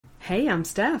Hey, I'm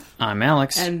Steph. I'm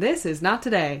Alex. And this is Not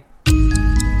Today.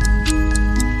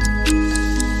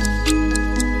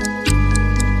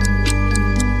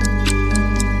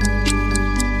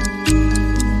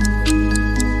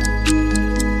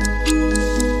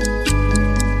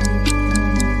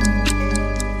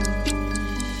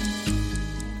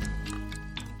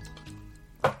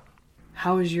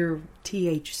 How is your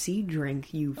THC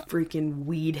drink, you freaking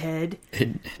weed head?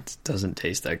 It doesn't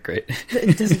taste that great.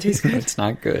 It doesn't taste good? It's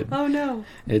not good. Oh, no.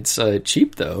 It's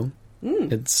cheap, though.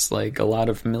 It's like a lot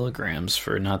of milligrams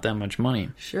for not that much money.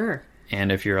 Sure.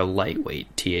 And if you're a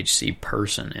lightweight THC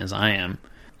person, as I am,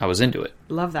 I was into it.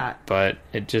 Love that. But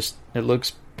it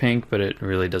looks pink, but it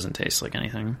really doesn't taste like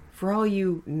anything. For all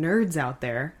you nerds out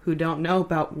there who don't know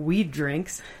about weed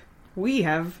drinks, we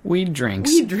have... Weed drinks.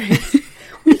 Weed drinks.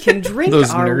 We can drink Those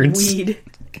our nerds. weed.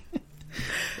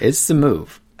 It's the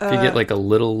move. If you get like a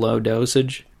little low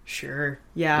dosage. Sure.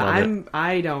 Yeah,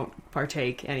 I don't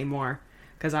partake anymore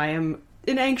because I am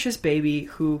an anxious baby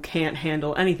who can't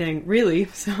handle anything really.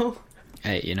 So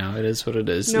Hey, it is what it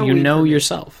is. No You weed know for me.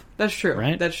 yourself. that's true.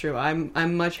 Right? That's true.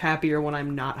 I'm much happier when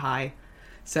I'm not high.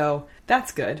 So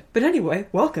that's good. But anyway,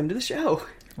 welcome to the show.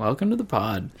 Welcome to the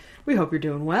pod. We hope you're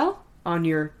doing well on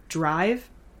your drive.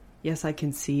 Yes, I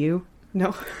can see you.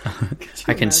 No.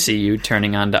 I can see you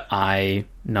turning onto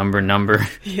number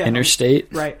Yeah.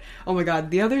 interstate. Right. Oh my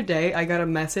god. The other day I got a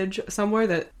message somewhere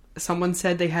that someone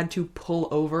said they had to pull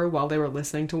over while they were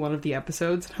listening to one of the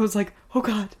episodes. And I was like, oh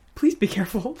god, please be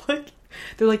careful.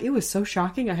 They're like, it was so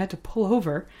shocking I had to pull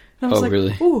over. And I was like,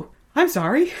 really? ooh, I'm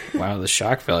sorry. Wow, the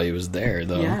shock value was there,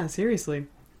 though. Yeah, seriously.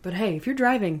 But hey, if you're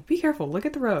driving, be careful. Look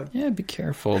at the road. Yeah, be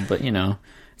careful. But,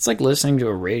 it's like listening to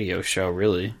a radio show,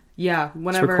 really. Yeah,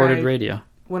 It's recorded radio.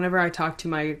 Whenever I talk to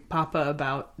my papa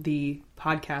about the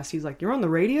podcast, he's like, you're on the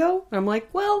radio? And I'm like,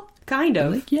 well, kind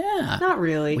of. Like, yeah. Not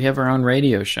really. We have our own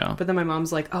radio show. But then my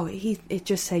mom's like, oh, it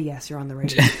just say yes, you're on the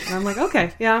radio. And I'm like,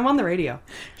 okay, yeah, I'm on the radio.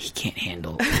 He can't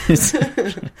handle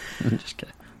it. I'm just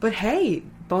kidding. But hey,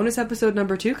 bonus episode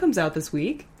number 2 comes out this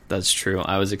week. That's true.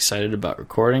 I was excited about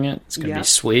recording it. It's going to Yep. be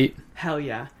sweet. Hell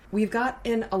yeah. We've got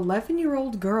an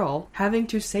 11-year-old girl having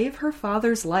to save her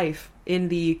father's life in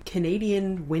the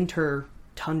Canadian winter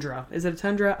tundra. Is it a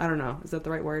tundra? I don't know. Is that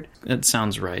the right word? It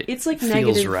sounds right. It's like Feels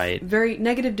negative, right. very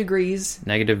negative degrees,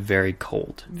 Negative, very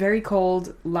cold. very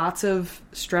cold, lots of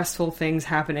stressful things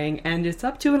happening, and it's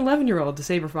up to an 11-year-old to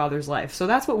save her father's life. So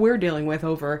that's what we're dealing with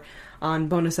over on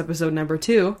bonus episode number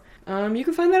 2. You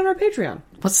can find that on our Patreon.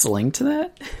 What's the link to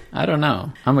that? I don't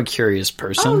know. I'm a curious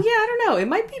person. Oh, yeah, I don't know. It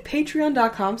might be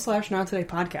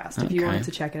patreon.com/nottodaypodcast if you Okay. wanted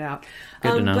to check it out.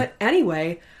 Good to know. But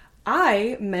anyway,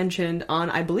 I mentioned on,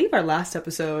 I believe, our last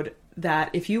episode that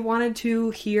if you wanted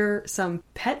to hear some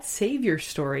pet savior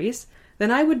stories,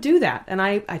 then I would do that. And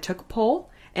I took a poll,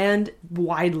 and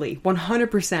widely,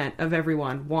 100% of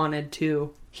everyone wanted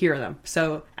to hear them.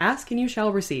 So ask and you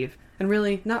shall receive. And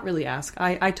really, not really ask.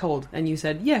 I told, and you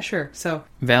said, yeah, sure. So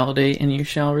Validate and you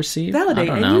shall receive? validate I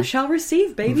don't and know. you shall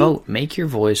receive, baby. Vote. Make your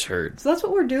voice heard. So that's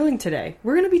what we're doing today.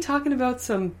 We're going to be talking about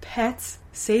some pets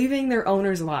saving their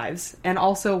owners' lives, and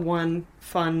also one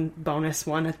fun bonus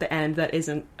one at the end that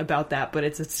isn't about that, but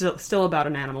it's still about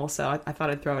an animal, so I thought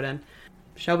I'd throw it in.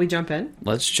 Shall we jump in?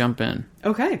 Let's jump in.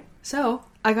 Okay. So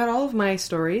I got all of my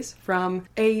stories from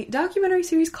a documentary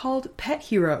series called Pet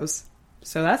Heroes.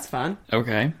 So that's fun.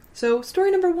 Okay. So story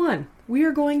number 1. We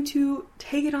are going to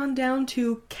take it on down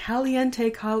to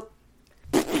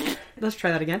Let's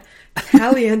try that again.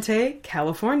 Caliente,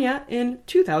 California in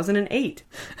 2008.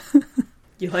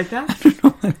 You like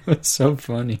that? That's so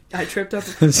funny. I tripped up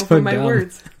That's over so my dumb.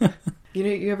 words.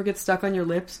 You ever get stuck on your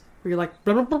lips where you're like,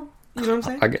 blah, blah, blah? You know what I'm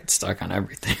saying? I get stuck on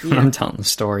everything when Yeah. I'm telling the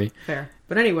story. Fair.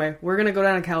 But anyway, we're going to go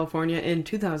down to California in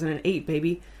 2008,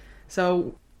 baby.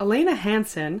 So Elena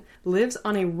Hansen lives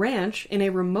on a ranch in a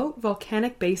remote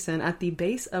volcanic basin at the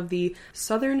base of the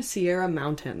Southern Sierra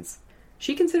Mountains.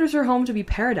 She considers her home to be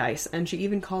paradise, and she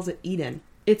even calls it Eden.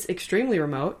 It's extremely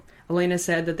remote. Elena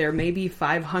said that there may be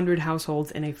 500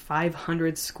 households in a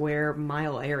 500 square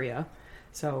mile area.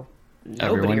 So nobody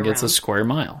Everyone gets a around. square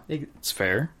mile. Ex- It's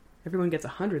fair. Everyone gets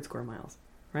 100 square miles,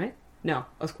 right? No,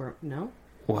 no?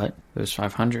 What? There's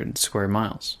 500 square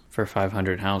miles for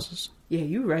 500 houses. Yeah,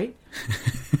 you right.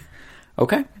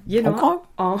 Okay. You know, Okay.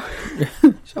 oh,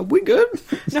 So we good?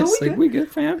 No, It's we like, good. we good,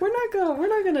 fam? we're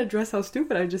not gonna address how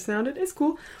stupid I just sounded. It's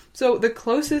cool. So the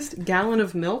closest gallon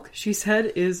of milk, she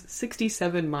said, is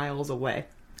 67 miles away.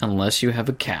 Unless you have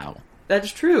a cow.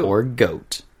 That's true. Or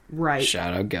goat. right.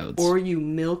 Shout out goats. Or you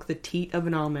milk the teat of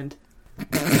an almond.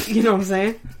 You know what I'm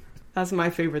saying? That's my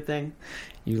favorite thing.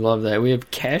 You love that. We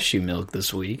have cashew milk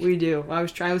this week. We do. I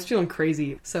was feeling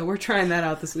crazy, so we're trying that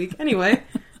out this week. Anyway,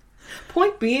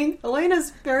 point being,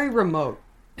 Elena's very remote.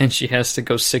 And she has to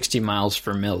go 60 miles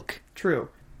for milk. True.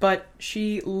 But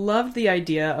she loved the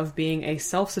idea of being a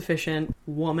self-sufficient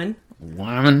woman.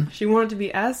 She wanted to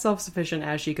be as self-sufficient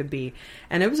as she could be.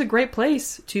 And it was a great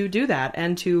place to do that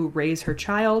and to raise her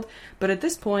child. But at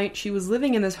this point, she was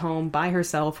living in this home by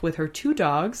herself with her 2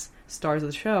 dogs, stars of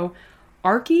the show,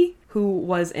 Archie, who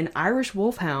was an Irish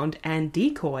wolfhound, and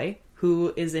Decoy,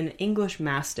 who is an English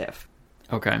mastiff.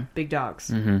 Okay. Big dogs.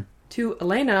 Mm-hmm. To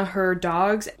Elena, her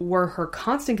dogs were her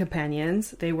constant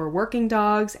companions, they were working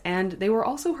dogs, and they were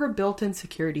also her built-in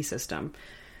security system.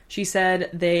 She said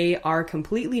they are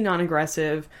completely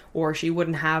non-aggressive, or she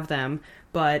wouldn't have them,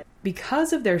 but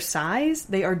because of their size,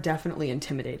 they are definitely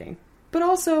intimidating. But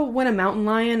also, when a mountain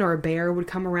lion or a bear would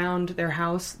come around their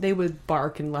house, they would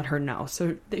bark and let her know.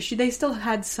 So they still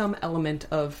had some element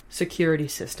of security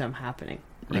system happening.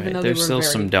 Right. Even though There's still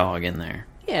some dog in there.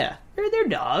 Yeah, they're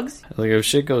dogs. Like, if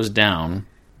shit goes down...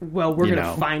 Well, we're going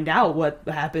to find out what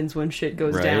happens when shit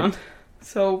goes down.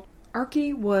 So,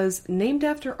 Archie was named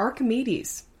after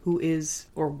Archimedes, who is,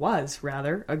 or was,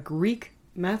 rather, a Greek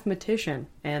mathematician.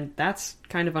 And that's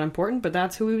kind of unimportant, but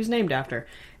that's who he was named after.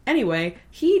 Anyway,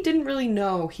 he didn't really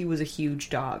know he was a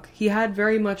huge dog. He had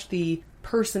very much the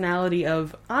personality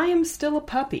of, I am still a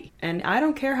puppy, and I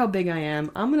don't care how big I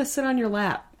am, I'm going to sit on your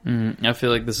lap. I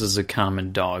feel like this is a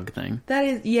common dog thing. That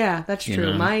is, yeah, that's true.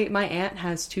 You know? My aunt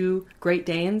has 2 Great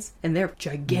Danes, and they're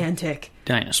gigantic.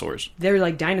 Dinosaurs. They're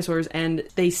like dinosaurs, and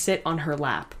they sit on her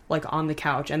lap, like on the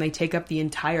couch, and they take up the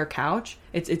entire couch.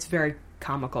 It's very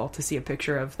comical to see a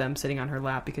picture of them sitting on her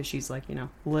lap because she's like,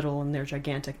 little and they're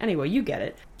gigantic. Anyway, you get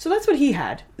it. So that's what he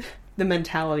had. The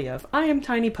mentality of, I am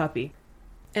tiny puppy.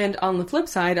 And on the flip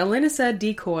side, Elena said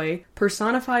Decoy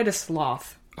personified a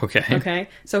sloth. Okay.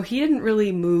 So he didn't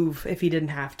really move if he didn't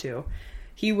have to.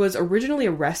 He was originally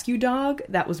a rescue dog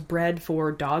that was bred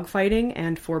for dog fighting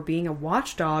and for being a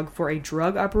watchdog for a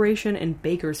drug operation in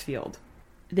Bakersfield.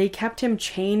 They kept him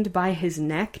chained by his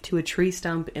neck to a tree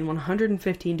stump in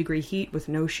 115-degree heat with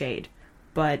no shade.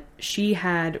 But she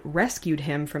had rescued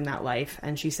him from that life,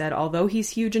 and she said although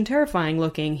he's huge and terrifying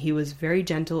looking, he was very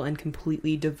gentle and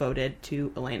completely devoted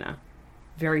to Elena.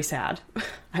 Very sad.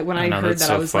 When I heard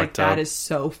that, I was like, that is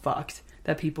so fucked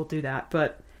that people do that.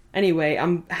 But anyway,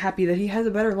 I'm happy that he has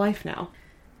a better life now.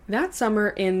 That summer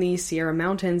in the Sierra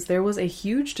Mountains, there was a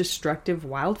huge destructive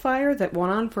wildfire that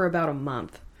went on for about a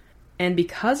month. And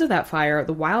because of that fire,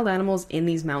 the wild animals in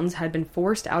these mountains had been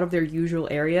forced out of their usual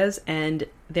areas, and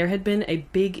there had been a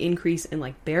big increase in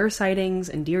like bear sightings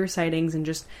and deer sightings and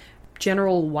just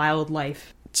general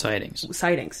wildlife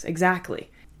sightings, exactly.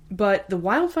 But the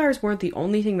wildfires weren't the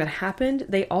only thing that happened.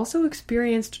 They also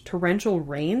experienced torrential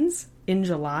rains in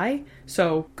July,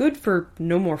 so good for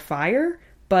no more fire,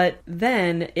 but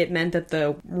then it meant that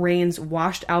the rains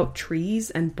washed out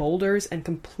trees and boulders and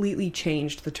completely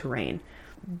changed the terrain.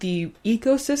 The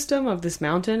ecosystem of this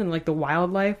mountain and like the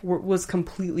wildlife was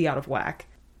completely out of whack.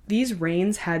 These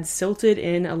rains had silted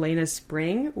in Elena's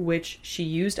spring, which she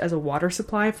used as a water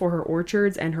supply for her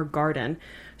orchards and her garden.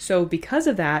 So because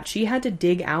of that, she had to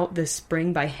dig out the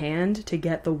spring by hand to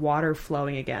get the water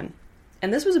flowing again.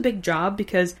 And this was a big job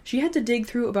because she had to dig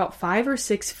through about 5 or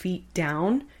 6 feet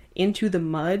down into the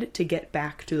mud to get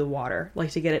back to the water,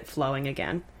 like to get it flowing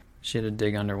again. She had to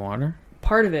dig underwater?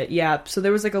 Part of it, yeah. So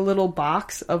there was like a little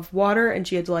box of water and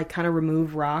she had to like kind of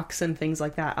remove rocks and things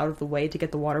like that out of the way to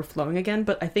get the water flowing again.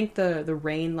 But I think the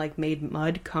rain like made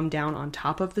mud come down on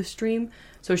top of the stream.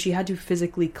 So she had to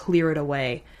physically clear it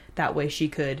away. That way she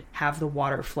could have the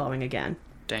water flowing again.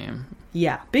 Damn.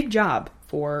 Yeah, big job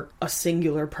for a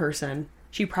singular person.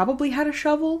 She probably had a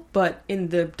shovel, but in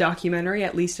the documentary,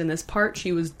 at least in this part,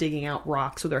 she was digging out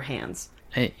rocks with her hands.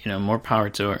 Hey, more power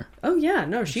to her. Oh yeah,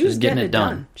 no, she was getting it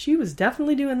done. She was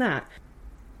definitely doing that.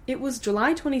 It was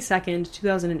July 22nd,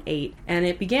 2008, and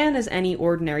it began as any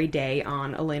ordinary day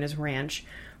on Elena's ranch.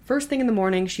 First thing in the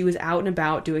morning, she was out and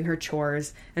about doing her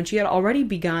chores, and she had already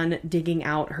begun digging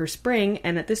out her spring,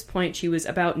 and at this point she was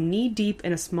about knee-deep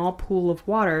in a small pool of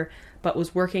water, but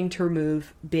was working to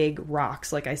remove big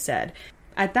rocks, like I said.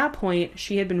 At that point,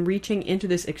 she had been reaching into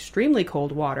this extremely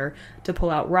cold water to pull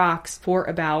out rocks for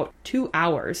about 2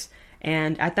 hours.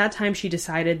 And at that time, she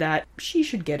decided that she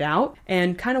should get out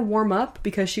and kind of warm up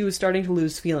because she was starting to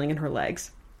lose feeling in her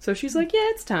legs. So she's like, yeah,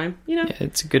 it's time, Yeah,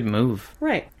 it's a good move.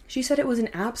 Right. She said it was an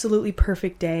absolutely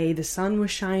perfect day. The sun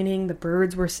was shining, the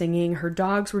birds were singing, her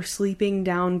dogs were sleeping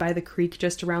down by the creek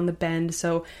just around the bend.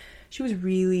 So she was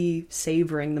really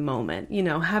savoring the moment, you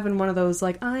know, having one of those,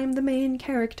 like, I'm the main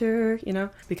character, you know,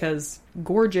 because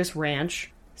gorgeous ranch,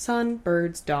 sun,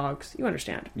 birds, dogs, you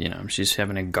understand. You know, she's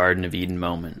having a Garden of Eden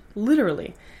moment.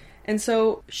 Literally. And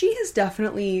so she has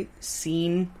definitely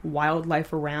seen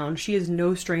wildlife around. She is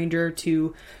no stranger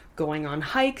to going on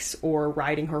hikes or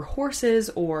riding her horses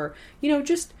or, you know,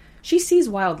 just she sees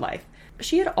wildlife.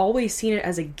 She had always seen it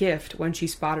as a gift when she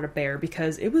spotted a bear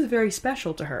because it was very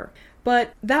special to her.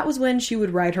 But that was when she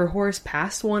would ride her horse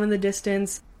past one in the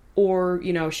distance, or,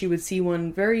 you know, she would see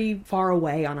one very far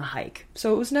away on a hike.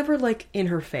 So it was never, like, in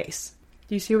her face.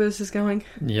 Do you see where this is going?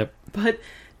 Yep. But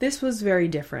this was very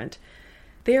different.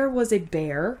 There was a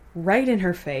bear right in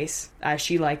her face as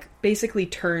she, like, basically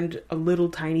turned a little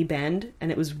tiny bend, and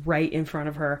it was right in front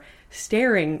of her,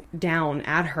 staring down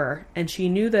at her, and she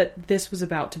knew that this was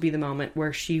about to be the moment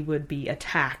where she would be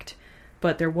attacked,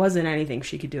 but there wasn't anything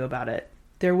she could do about it.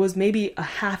 There was maybe a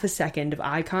half a second of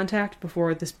eye contact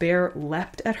before this bear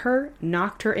leapt at her,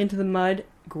 knocked her into the mud,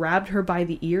 grabbed her by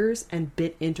the ears, and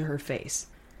bit into her face.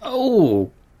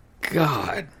 Oh,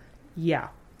 God. Yeah.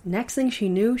 Next thing she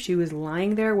knew, she was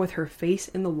lying there with her face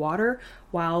in the water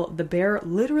while the bear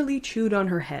literally chewed on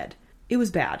her head. It was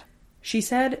bad. She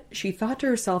said she thought to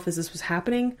herself as this was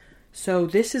happening, so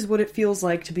this is what it feels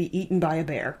like to be eaten by a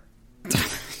bear.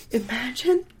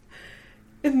 Imagine.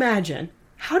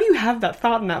 How do you have that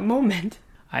thought in that moment?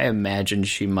 I imagine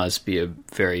she must be a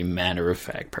very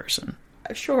matter-of-fact person.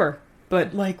 Sure,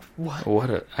 but like,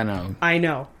 what? I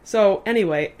know. So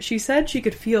anyway, she said she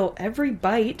could feel every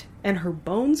bite and her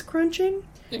bones crunching.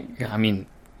 I mean,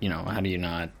 you know, how do you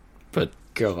not? But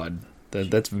God,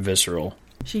 that's visceral.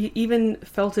 She even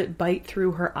felt it bite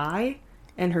through her eye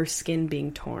and her skin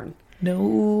being torn.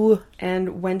 No.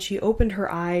 And when she opened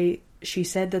her eye, she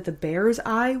said that the bear's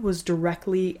eye was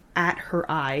directly at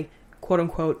her eye, quote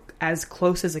unquote, as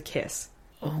close as a kiss.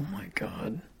 Oh my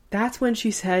God. That's when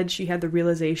she said she had the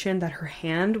realization that her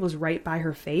hand was right by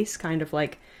her face, kind of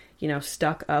like, you know,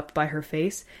 stuck up by her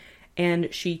face.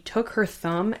 And she took her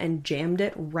thumb and jammed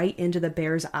it right into the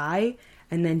bear's eye,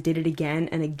 and then did it again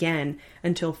and again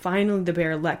until finally the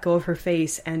bear let go of her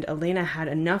face and Elena had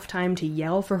enough time to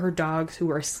yell for her dogs who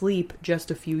were asleep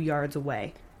just a few yards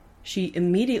away. She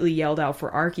immediately yelled out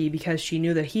for Archie because she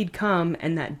knew that he'd come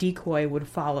and that Decoy would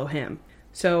follow him.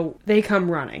 So they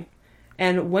come running.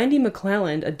 And Wendy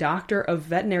McClelland, a doctor of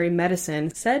veterinary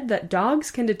medicine, said that dogs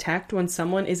can detect when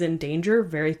someone is in danger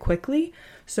very quickly.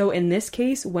 So in this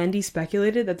case, Wendy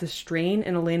speculated that the strain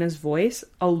in Elena's voice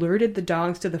alerted the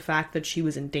dogs to the fact that she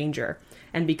was in danger.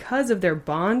 And because of their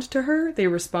bond to her, they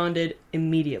responded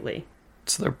immediately.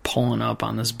 So they're pulling up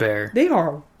on this bear. They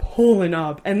are pulling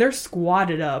up, and they're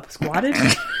squatted up. Squatted?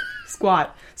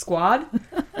 Squat. Squad?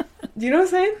 Do you know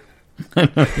what I'm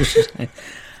saying?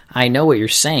 I know what you're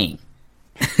saying.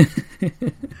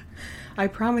 I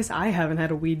promise I haven't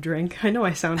had a weed drink. I know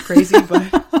I sound crazy,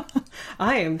 but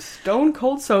I am stone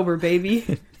cold sober,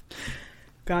 baby.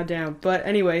 Goddamn. But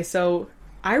anyway, so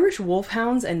Irish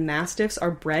wolfhounds and mastiffs are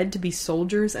bred to be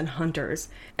soldiers and hunters,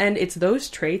 and it's those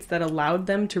traits that allowed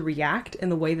them to react in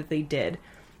the way that they did.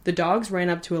 The dogs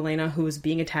ran up to Elena, who was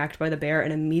being attacked by the bear,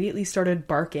 and immediately started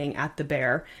barking at the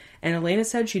bear. And Elena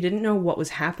said she didn't know what was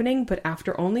happening, but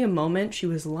after only a moment, she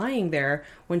was lying there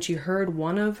when she heard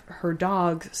one of her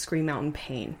dogs scream out in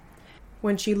pain.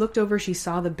 When she looked over, she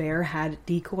saw the bear had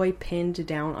Decoy pinned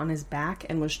down on his back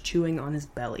and was chewing on his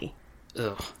belly.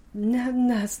 Ugh. No,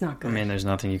 that's not good. I mean, there's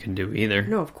nothing you can do either.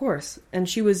 No, of course. And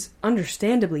she was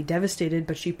understandably devastated,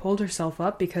 but she pulled herself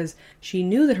up because she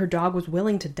knew that her dog was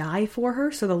willing to die for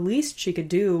her, so the least she could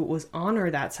do was honor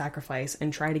that sacrifice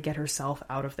and try to get herself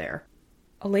out of there.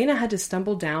 Elena had to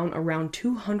stumble down around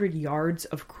 200 yards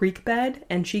of creek bed,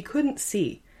 and she couldn't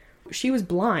see. She was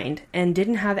blind and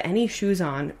didn't have any shoes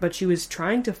on, but she was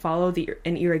trying to follow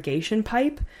an irrigation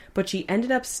pipe, but she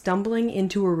ended up stumbling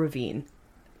into a ravine,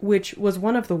 which was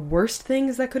one of the worst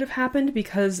things that could have happened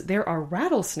because there are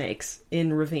rattlesnakes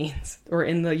in ravines, or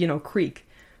in the, creek.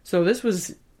 So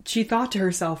she thought to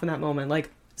herself in that moment,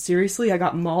 like, seriously, I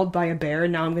got mauled by a bear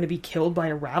and now I'm going to be killed by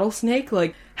a rattlesnake?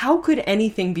 Like, how could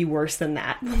anything be worse than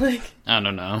that? Like, I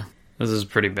don't know. This is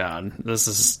pretty bad. This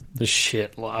is the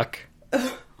shit luck.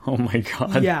 Oh my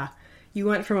God. Yeah. You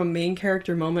went from a main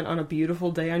character moment on a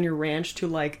beautiful day on your ranch to,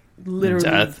 like, literally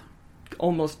death.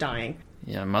 Almost dying.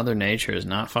 Yeah, Mother Nature is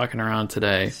not fucking around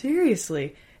today.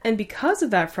 Seriously. And because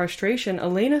of that frustration,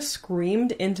 Elena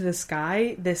screamed into the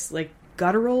sky, this, like,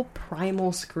 guttural,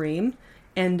 primal scream,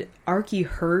 and Archie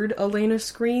heard Elena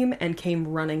scream and came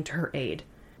running to her aid.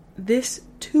 This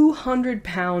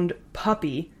 200-pound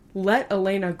puppy let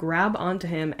Elena grab onto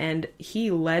him, and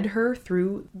he led her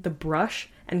through the brush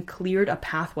and cleared a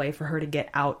pathway for her to get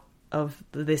out of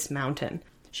this mountain.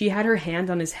 She had her hand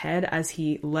on his head as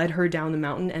he led her down the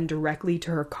mountain and directly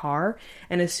to her car,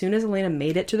 and as soon as Elena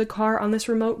made it to the car on this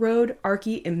remote road,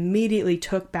 Archie immediately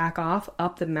took back off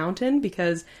up the mountain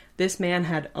because this man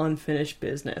had unfinished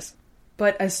business.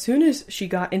 But as soon as she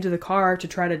got into the car to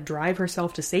try to drive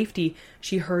herself to safety,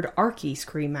 she heard Archie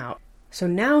scream out. So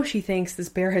now she thinks this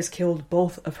bear has killed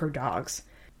both of her dogs.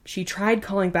 She tried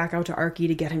calling back out to Archie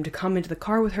to get him to come into the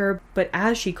car with her, but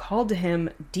as she called to him,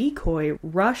 Decoy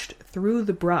rushed through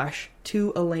the brush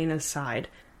to Elena's side.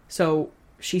 So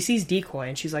she sees Decoy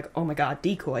and she's like, oh my god,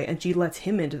 Decoy, and she lets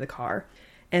him into the car.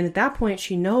 And at that point,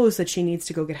 she knows that she needs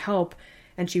to go get help,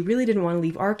 and she really didn't want to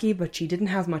leave Archie, but she didn't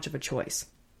have much of a choice.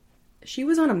 She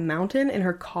was on a mountain in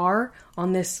her car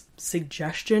on this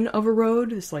suggestion of a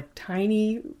road, this like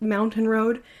tiny mountain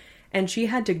road, and she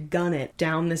had to gun it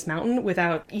down this mountain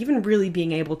without even really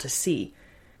being able to see.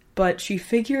 But she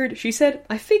said,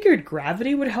 I figured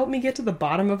gravity would help me get to the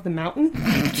bottom of the mountain.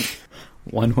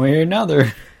 One way or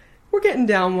another. We're getting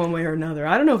down one way or another.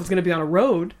 I don't know if it's going to be on a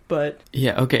road, but...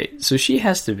 Yeah, okay, so she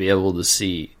has to be able to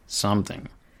see something,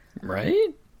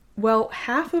 right? Well,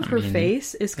 half of her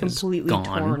face is completely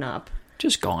torn up.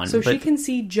 Just gone. So she can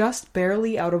see just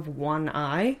barely out of one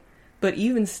eye, but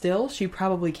even still, she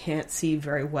probably can't see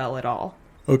very well at all.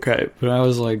 Okay, but I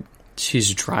was like,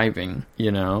 she's driving,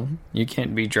 you know? You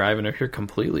can't be driving if you're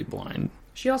completely blind.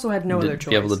 She also had no other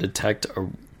choice. Be able to detect,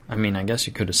 I guess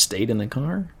you could have stayed in the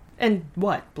car? And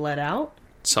what, bled out?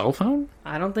 Cell phone?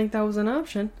 I don't think that was an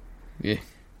option. Yeah.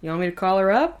 You want me to call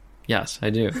her up? Yes,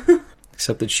 I do.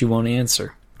 Except that she won't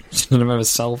answer. She doesn't have a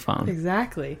cell phone.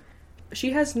 Exactly.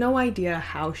 She has no idea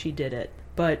how she did it,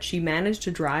 but she managed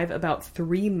to drive about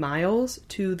 3 miles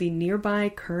to the nearby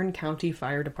Kern County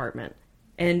Fire Department.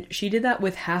 And she did that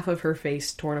with half of her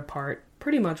face torn apart,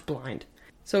 pretty much blind.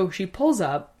 So she pulls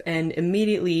up and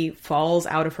immediately falls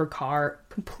out of her car,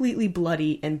 completely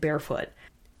bloody and barefoot.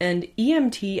 And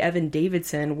EMT Evan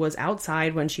Davidson was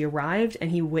outside when she arrived,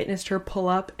 and he witnessed her pull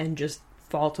up and just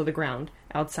fall to the ground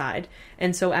outside.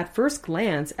 And so at first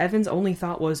glance, Evan's only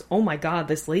thought was, oh my god,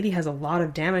 this lady has a lot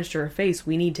of damage to her face.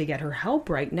 We need to get her help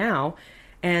right now.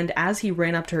 And as he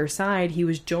ran up to her side, he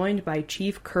was joined by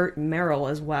Chief Kurt Merrill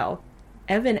as well.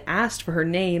 Evan asked for her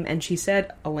name, and she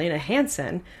said Elena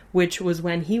Hansen, which was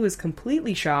when he was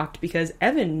completely shocked because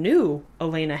Evan knew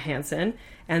Elena Hansen,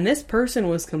 and this person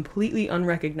was completely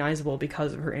unrecognizable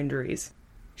because of her injuries.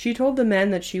 She told the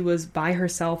men that she was by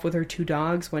herself with her 2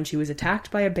 dogs when she was attacked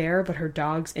by a bear, but her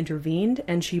dogs intervened,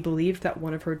 and she believed that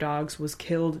one of her dogs was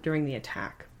killed during the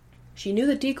attack. She knew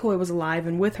that Decoy was alive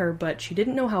and with her, but she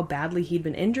didn't know how badly he'd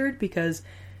been injured because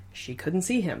she couldn't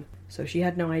see him. So she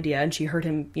had no idea, and she heard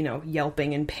him,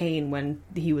 yelping in pain when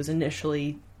he was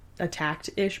initially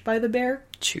attacked-ish by the bear.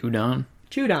 Chewed on.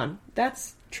 Chewed on.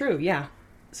 That's true, yeah.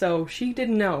 So she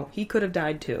didn't know. He could have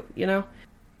died too,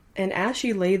 And as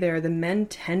she lay there, the men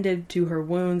tended to her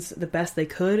wounds the best they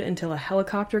could until a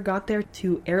helicopter got there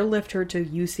to airlift her to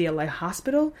UCLA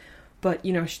Hospital. But,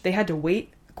 they had to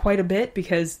wait quite a bit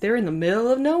because they're in the middle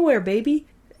of nowhere, baby.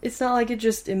 It's not like it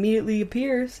just immediately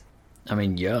appears.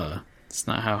 Yeah. It's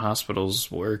not how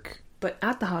hospitals work. But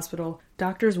at the hospital,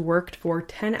 doctors worked for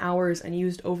 10 hours and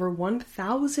used over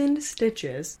 1,000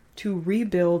 stitches to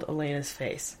rebuild Elena's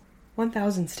face.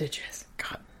 1,000 stitches.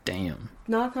 God damn.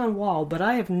 Knock on wall, but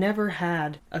I have never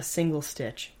had a single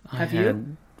stitch. Have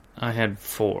you? I had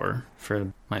 4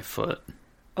 for my foot.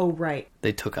 Oh, right.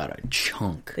 They took out a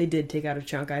chunk. They did take out a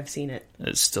chunk. I've seen it.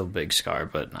 It's still a big scar,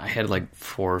 but I had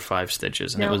 4 or 5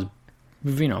 stitches, and it was,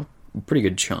 a pretty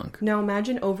good chunk. Now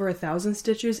imagine over 1,000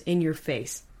 stitches in your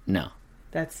face. No.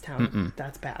 That's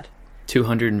that's bad.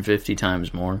 250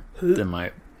 times more than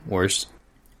my worst.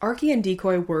 Archie and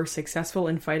Decoy were successful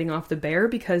in fighting off the bear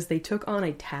because they took on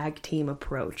a tag team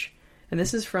approach. And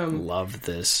this is from... Love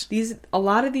this. A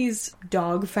lot of these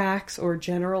dog facts or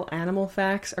general animal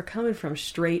facts are coming from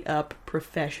straight up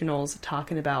professionals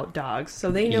talking about dogs.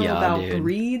 So they know about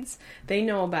breeds, they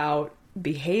know about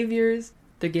behaviors,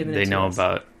 they're giving it to us. They know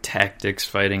about tactics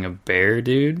fighting a bear,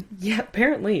 dude? Yeah,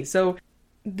 apparently. So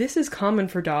this is common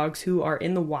for dogs who are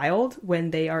in the wild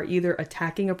when they are either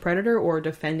attacking a predator or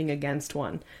defending against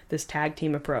one, this tag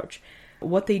team approach.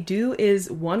 What they do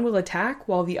is one will attack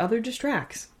while the other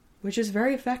distracts, which is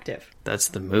very effective. That's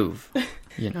the move,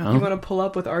 You want to pull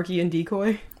up with Archie and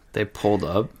Decoy? They pulled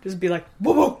up. Just be like,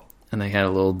 whoa, whoa! And they had a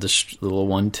little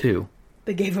 1-2.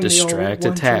 They gave them distract, the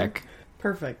old 1-2. attack.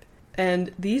 Perfect.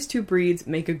 And these 2 breeds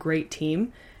make a great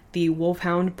team. The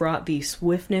Wolfhound brought the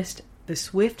swiftest the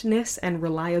swiftness and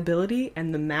reliability,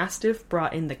 and the Mastiff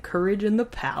brought in the courage and the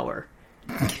power.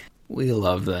 We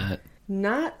love that.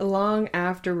 Not long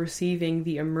after receiving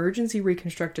the emergency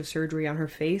reconstructive surgery on her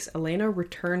face, Elena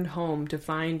returned home to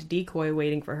find Decoy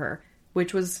waiting for her,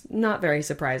 which was not very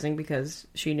surprising because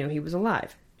she knew he was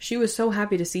alive. She was so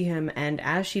happy to see him, and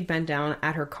as she bent down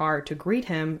at her car to greet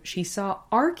him, she saw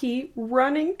Archie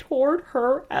running toward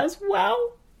her as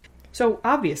well. So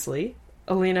obviously,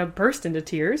 Elena burst into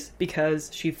tears because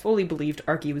she fully believed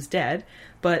Archie was dead,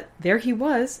 but there he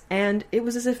was, and it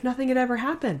was as if nothing had ever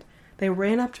happened. They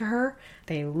ran up to her,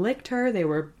 they licked her, they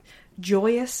were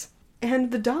joyous,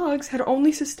 and the dogs had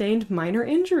only sustained minor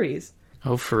injuries.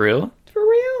 Oh, for real? For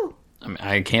real. I mean,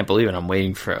 I can't believe it. I'm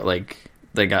waiting for, like,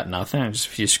 they got nothing? Just a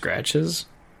few scratches?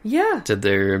 Yeah. Did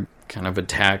their kind of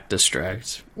attack,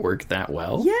 distract work that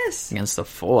well? Yes. Against a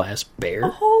full-ass bear? A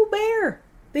whole bear.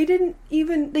 They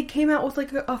came out with,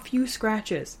 like, a few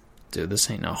scratches. Dude, this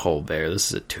ain't a whole bear.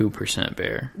 This is a 2%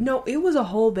 bear. No, it was a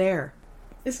whole bear.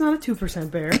 It's not a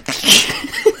 2% bear.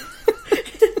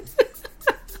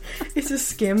 It's a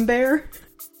skim bear.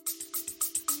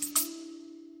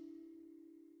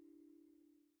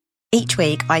 Each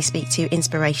week I speak to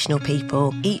inspirational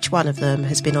people. Each one of them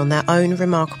has been on their own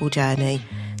remarkable journey.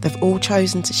 They've all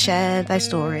chosen to share their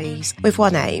stories with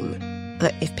one aim,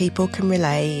 that if people can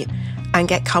relate and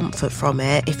get comfort from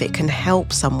it, if it can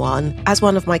help someone, as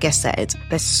one of my guests said,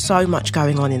 there's so much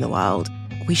going on in the world.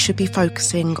 We should be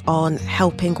focusing on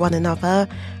helping one another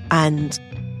and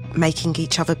making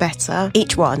each other better.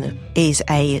 Each one is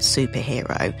a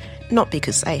superhero, not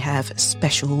because they have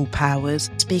special powers,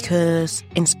 it's because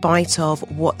in spite of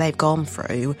what they've gone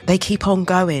through, they keep on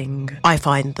going. I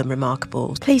find them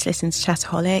remarkable. Please listen to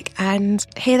Chataholic and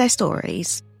hear their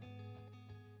stories.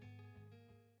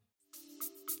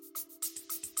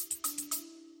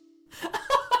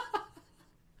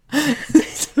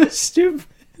 So stupid.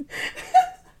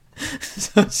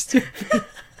 So stupid.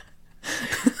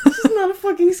 This is not a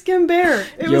fucking skim bear.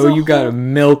 You got a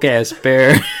milk-ass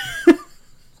bear.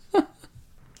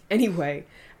 Anyway,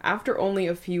 after only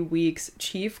a few weeks,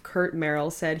 Chief Kurt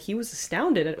Merrill said he was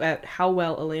astounded at how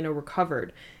well Elena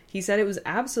recovered. He said it was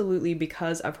absolutely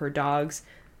because of her dogs'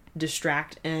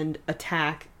 distract and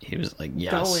attack. He was like,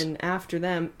 yes. Going after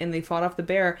them, and they fought off the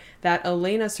bear, that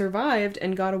Elena survived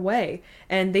and got away.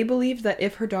 And they believed that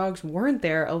if her dogs weren't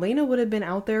there, Elena would have been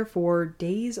out there for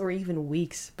days or even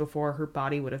weeks before her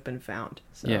body would have been found.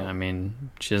 So, yeah, I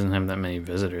mean, she doesn't have that many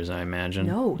visitors, I imagine.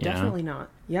 no, definitely not.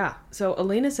 Yeah. So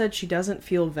Elena said she doesn't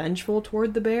feel vengeful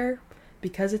toward the bear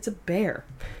because it's a bear.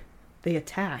 They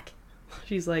attack.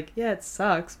 She's like, yeah, it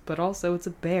sucks, but also it's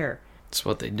a bear. It's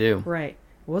what they do. Right.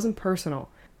 It wasn't personal.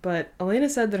 But Elena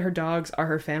said that her dogs are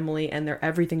her family and they're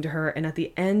everything to her. And at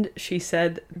the end, she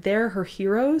said they're her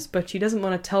heroes, but she doesn't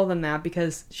want to tell them that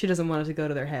because she doesn't want it to go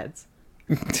to their heads.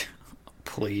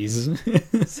 Please.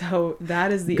 So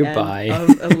that is the Goodbye. end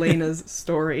of Elena's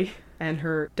story and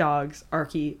her dogs,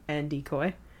 Archie and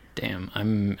Decoy. Damn. I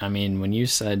mean, when you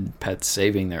said pets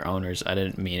saving their owners, I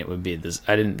didn't mean it would be this.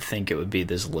 I didn't think it would be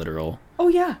this literal. Oh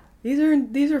yeah.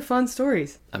 These are fun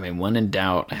stories. I mean, when in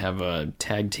doubt, have a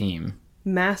tag team.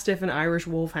 Mastiff and Irish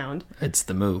Wolfhound. It's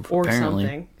the move, or apparently.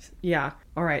 Something. Yeah.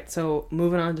 All right, so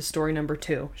moving on to story number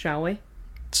 2, shall we?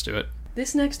 Let's do it.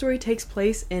 This next story takes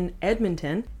place in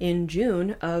Edmonton in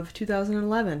June of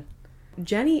 2011.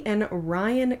 Jenny and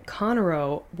Ryan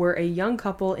Connerow were a young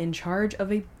couple in charge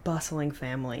of a bustling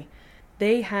family.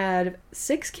 They had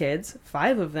 6 kids.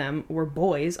 5 of them were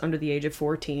boys under the age of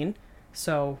 14.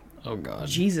 So, oh God,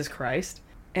 Jesus Christ.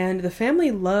 And the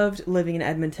family loved living in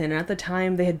Edmonton, and at the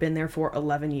time they had been there for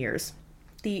 11 years.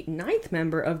 The 9th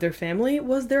member of their family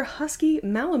was their husky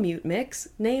Malamute mix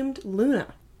named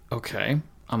Luna. Okay,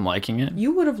 I'm liking it.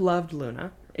 You would have loved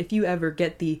Luna if you ever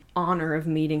get the honor of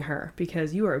meeting her,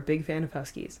 because you are a big fan of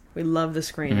huskies. We love the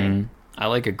screaming. I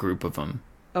like a group of them.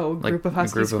 Oh, a group of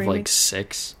huskies a group screaming? of like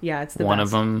 6. Yeah, it's the One best.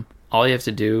 of them, all you have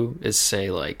to do is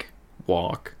say like,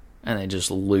 walk. And they just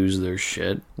lose their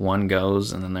shit. One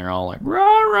goes, and then they're all like,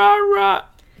 rah, rah, rah.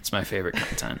 It's my favorite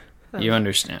content. You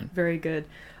understand. Very good.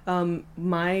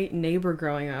 My neighbor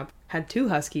growing up had 2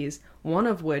 huskies, one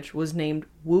of which was named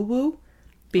Woo Woo,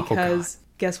 because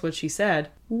guess what she said?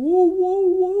 Woo,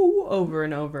 woo, woo, over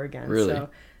and over again. Really? So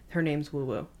her name's Woo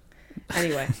Woo.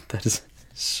 Anyway. That is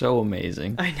so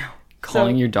amazing. I know.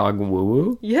 Calling your dog Woo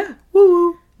Woo? Yeah. Woo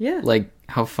Woo. Yeah. Like,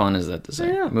 how fun is that to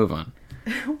say? Yeah. Move on.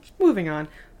 Moving on.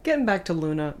 Getting back to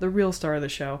Luna, the real star of the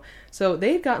show. So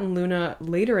they had gotten Luna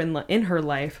later in her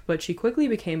life, but she quickly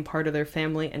became part of their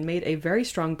family and made a very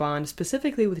strong bond,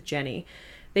 specifically with Jenny.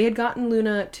 They had gotten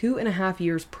Luna 2.5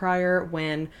 years prior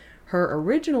when her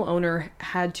original owner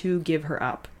had to give her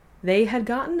up. They had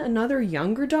gotten another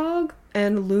younger dog,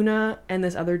 and Luna and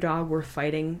this other dog were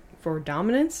fighting for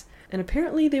dominance, and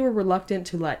apparently they were reluctant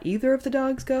to let either of the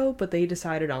dogs go, but they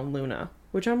decided on Luna.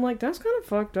 Which I'm like, that's kind of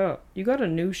fucked up. You got a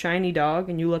new shiny dog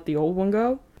and you let the old one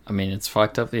go? I mean, it's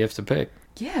fucked up that you have to pick.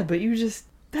 Yeah, but you just...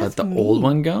 Let the mean. old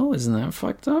one go? Isn't that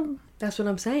fucked up? That's what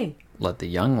I'm saying. Let the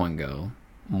young one go.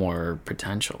 More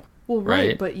potential. Well, right,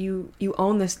 right? But you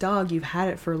own this dog. You've had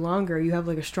it for longer. You have,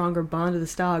 like, a stronger bond with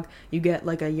this dog. You get,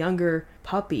 like, a younger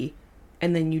puppy,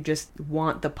 and then you just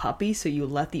want the puppy, so you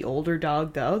let the older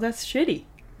dog go? That's shitty.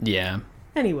 Yeah.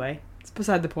 Anyway, it's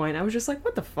beside the point. I was just like,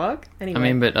 what the fuck? Anyway. I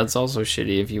mean, but that's also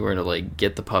shitty if you were to, like,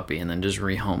 get the puppy and then just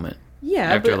rehome it.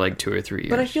 Yeah, after, like, 2 or 3 years.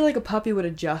 But I feel like a puppy would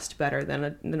adjust better than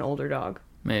an older dog.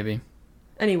 Maybe.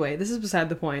 Anyway, this is beside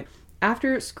the point.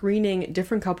 After screening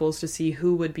different couples to see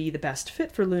who would be the best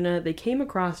fit for Luna, they came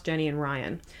across Jenny and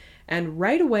Ryan. And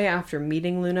right away after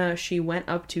meeting Luna, she went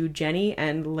up to Jenny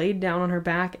and laid down on her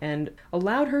back and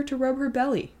allowed her to rub her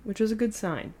belly, which was a good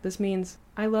sign. This means,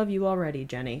 I love you already,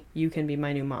 Jenny. You can be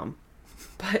my new mom.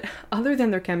 But other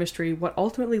than their chemistry, what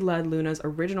ultimately led Luna's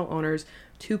original owners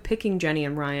to picking Jenny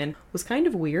and Ryan was kind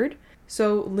of weird.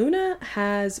 So Luna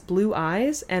has blue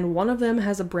eyes, and one of them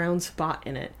has a brown spot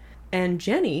in it. And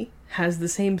Jenny has the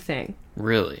same thing.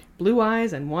 Really? Blue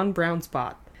eyes and one brown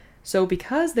spot. So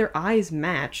because their eyes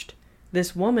matched,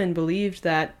 this woman believed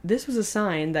that this was a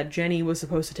sign that Jenny was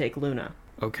supposed to take Luna.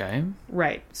 Okay.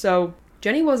 Right. So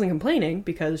Jenny wasn't complaining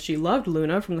because she loved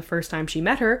Luna from the first time she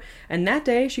met her, and that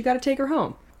day she got to take her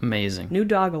home. Amazing. New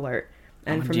dog alert.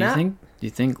 And from that... Do you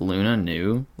think Luna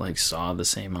knew, like, saw the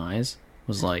same eyes?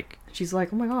 Was like... She's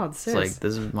like, oh my god, sis. It's like,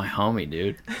 this is my homie,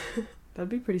 dude. That'd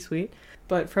be pretty sweet.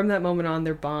 But from that moment on,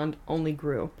 their bond only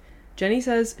grew. Jenny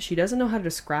says she doesn't know how to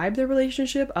describe their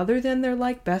relationship other than they're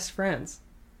like best friends.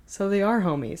 So they are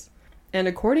homies. And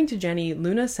according to Jenny,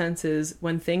 Luna senses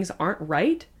when things aren't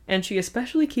right, and she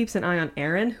especially keeps an eye on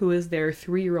Aaron, who is their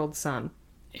 3-year-old son.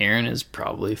 Aaron is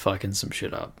probably fucking some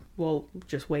shit up. Well,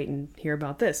 just wait and hear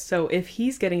about this. So if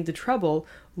he's getting into trouble,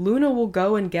 Luna will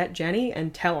go and get Jenny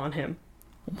and tell on him.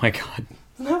 Oh my god.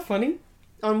 Isn't that funny?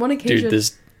 On one occasion... Dude,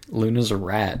 this Luna's a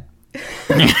rat.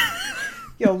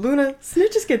 Yo, Luna,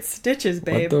 snitches get stitches,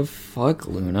 babe. What the fuck,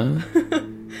 Luna?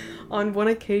 On one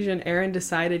occasion, Aaron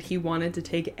decided he wanted to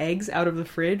take eggs out of the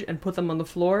fridge and put them on the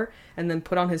floor and then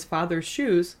put on his father's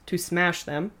shoes to smash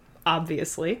them,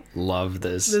 obviously. Love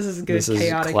this. This is good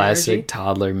chaotic is classic energy.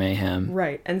 toddler mayhem.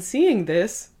 Right. And seeing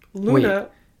this, Luna... Wait,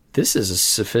 this is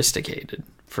sophisticated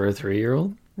for a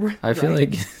 3-year-old? I feel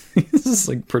right. like this is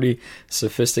like pretty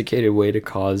sophisticated way to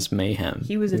cause mayhem.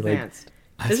 He was advanced.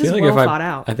 I This feel is like well if thought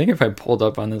out. I think if I pulled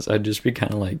up on this, I'd just be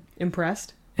kind of like...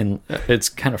 Impressed? And it's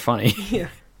kind of funny. Yeah.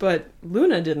 But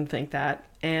Luna didn't think that,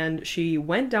 and she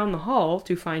went down the hall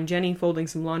to find Jenny folding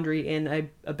some laundry in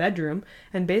a bedroom,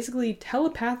 and basically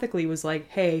telepathically was like,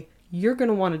 hey, you're going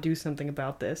to want to do something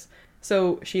about this.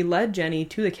 So she led Jenny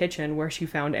to the kitchen where she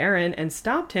found Aaron and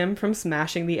stopped him from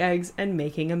smashing the eggs and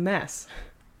making a mess.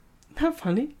 Isn't that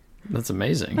funny? That's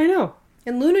amazing. I know.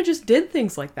 And Luna just did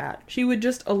things like that. She would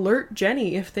just alert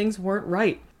Jenny if things weren't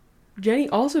right. Jenny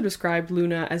also described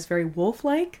Luna as very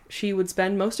wolf-like. She would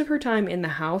spend most of her time in the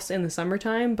house in the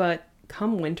summertime, but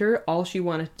come winter, all she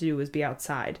wanted to do was be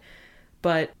outside.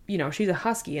 But, you know, she's a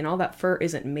husky, and all that fur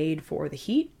isn't made for the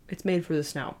heat. It's made for the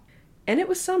snow. And it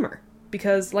was summer,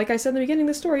 because, like I said in the beginning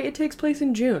of the story, it takes place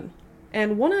in June.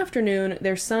 And one afternoon,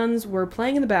 their sons were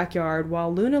playing in the backyard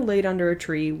while Luna laid under a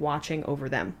tree watching over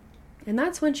them. And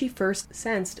that's when she first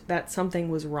sensed that something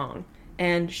was wrong.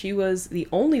 And she was the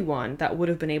only one that would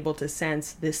have been able to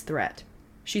sense this threat.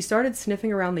 She started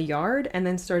sniffing around the yard and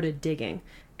then started digging.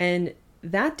 And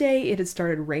that day it had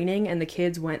started raining and the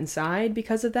kids went inside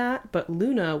because of that, but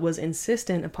Luna was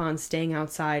insistent upon staying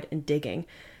outside and digging.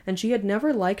 And she had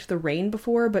never liked the rain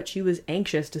before, but she was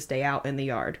anxious to stay out in the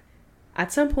yard.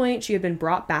 At some point, she had been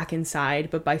brought back inside,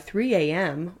 but by 3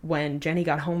 a.m., when Jenny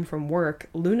got home from work,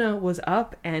 Luna was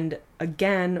up and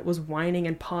again was whining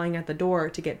and pawing at the door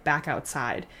to get back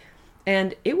outside.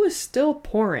 And it was still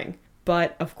pouring,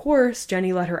 but of course,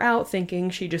 Jenny let her out thinking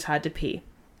she just had to pee.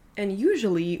 And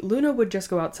usually, Luna would just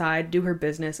go outside, do her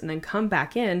business, and then come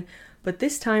back in, but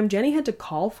this time Jenny had to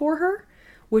call for her,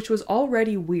 which was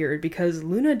already weird because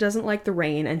Luna doesn't like the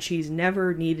rain and she's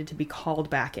never needed to be called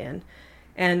back in.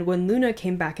 And when Luna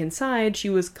came back inside, she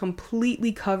was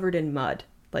completely covered in mud,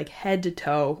 like head to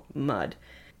toe mud.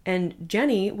 And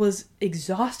Jenny was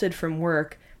exhausted from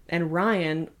work, and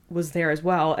Ryan was there as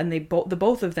well, and the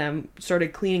both of them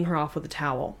started cleaning her off with a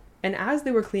towel. And as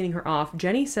they were cleaning her off,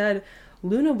 Jenny said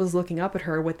Luna was looking up at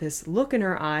her with this look in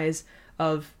her eyes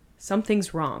of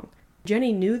something's wrong.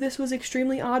 Jenny knew this was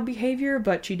extremely odd behavior,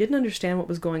 but she didn't understand what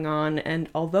was going on, and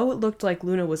although it looked like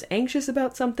Luna was anxious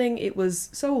about something, it was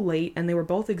so late and they were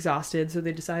both exhausted, so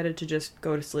they decided to just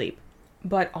go to sleep.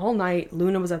 But all night,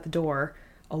 Luna was at the door,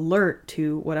 alert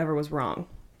to whatever was wrong.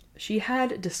 She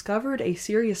had discovered a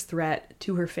serious threat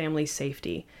to her family's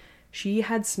safety. She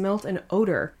had smelt an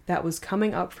odor that was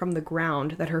coming up from the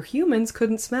ground that her humans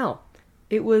couldn't smell.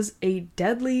 It was a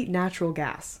deadly natural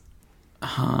gas.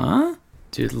 Huh?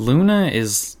 Dude, Luna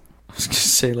is, I was gonna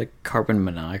say, like, carbon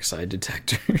monoxide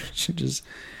detector.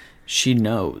 She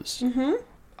knows. Mm-hmm.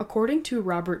 According to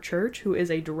Robert Church, who is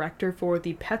a director for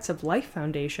the Pets of Life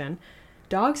Foundation,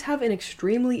 dogs have an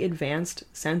extremely advanced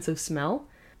sense of smell.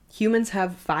 Humans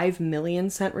have 5 million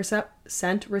scent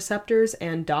receptors,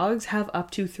 and dogs have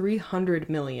up to 300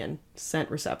 million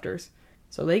scent receptors.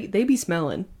 So they be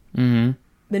smelling. Mm-hmm.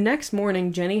 The next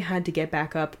morning, Jenny had to get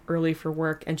back up early for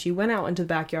work, and she went out into the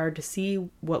backyard to see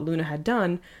what Luna had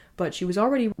done, but she was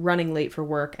already running late for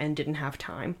work and didn't have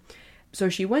time. So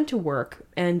she went to work,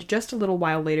 and just a little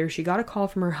while later, she got a call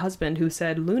from her husband who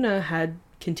said Luna had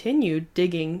continued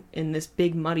digging in this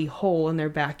big muddy hole in their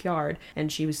backyard,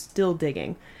 and she was still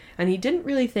digging. And he didn't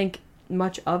really think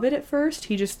much of it at first.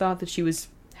 He just thought that she was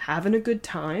having a good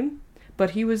time,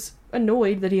 but he was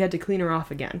annoyed that he had to clean her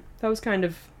off again. That was kind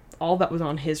of all that was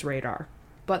on his radar.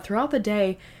 But throughout the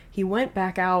day, he went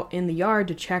back out in the yard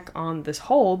to check on this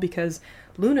hole because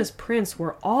Luna's prints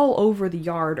were all over the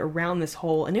yard around this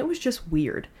hole, and it was just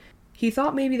weird. He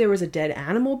thought maybe there was a dead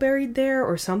animal buried there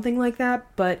or something like that,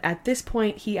 but at this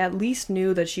point, he at least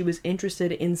knew that she was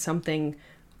interested in something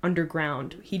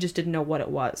underground. He just didn't know what it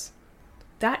was.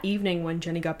 That evening, when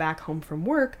Jenny got back home from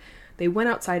work, they went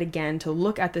outside again to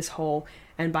look at this hole,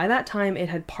 and by that time, it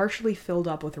had partially filled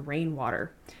up with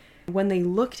rainwater. When they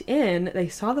looked in, they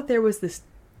saw that there was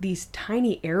these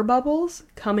tiny air bubbles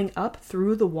coming up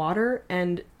through the water,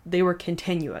 and they were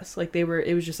continuous.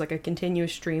 It was just like a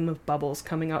continuous stream of bubbles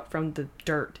coming up from the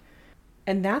dirt.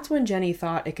 And that's when Jenny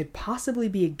thought it could possibly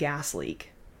be a gas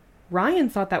leak. Ryan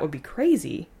thought that would be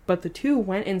crazy, but the two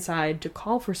went inside to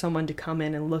call for someone to come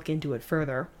in and look into it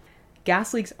further.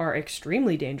 Gas leaks are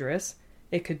extremely dangerous.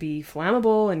 It could be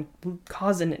flammable and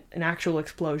cause an actual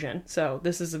explosion. So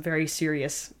this is a very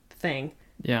serious thing.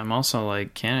 Yeah, I'm also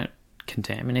like, can it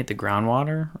contaminate the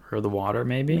groundwater or the water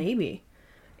maybe? Maybe.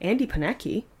 Andy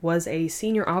Panecki was a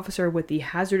senior officer with the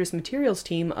hazardous materials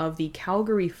team of the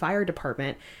Calgary Fire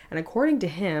Department, and according to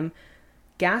him,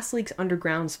 gas leaks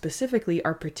underground specifically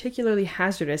are particularly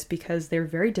hazardous because they're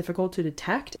very difficult to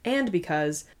detect and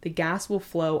because the gas will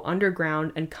flow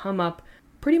underground and come up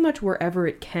pretty much wherever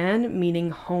it can,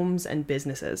 meaning homes and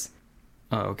businesses.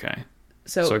 Oh, okay.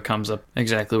 So it comes up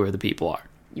exactly where the people are.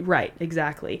 Right,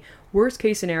 exactly. Worst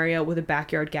case scenario with a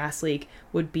backyard gas leak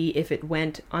would be if it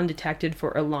went undetected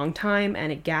for a long time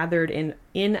and it gathered in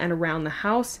and around the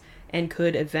house and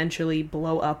could eventually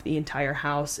blow up the entire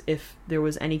house if there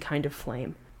was any kind of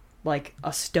flame, like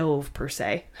a stove per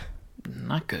se.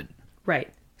 Not good.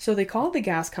 Right. So they called the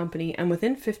gas company, and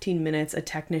within 15 minutes a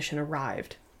technician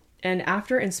arrived. And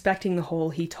after inspecting the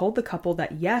hole, he told the couple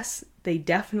that yes, they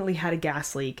definitely had a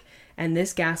gas leak, and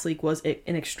this gas leak was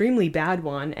an extremely bad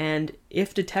one, and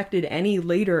if detected any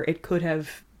later, it could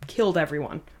have killed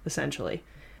everyone, essentially.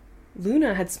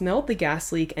 Luna had smelled the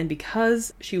gas leak, and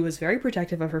because she was very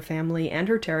protective of her family and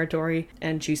her territory,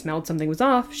 and she smelled something was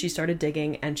off, she started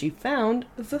digging, and she found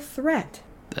the threat.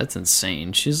 That's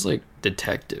insane. She's like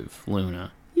Detective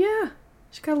Luna. Yeah.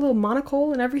 She got a little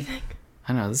monocle and everything.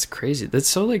 I know, that's crazy. That's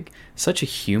so, like, such a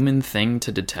human thing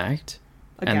to detect.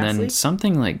 And then leak?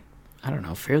 Something, like, I don't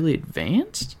know, fairly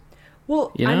advanced?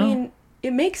 Well, you know? I mean,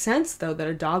 it makes sense, though, that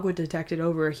a dog would detect it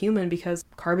over a human because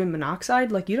carbon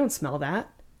monoxide, like, you don't smell that.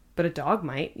 But a dog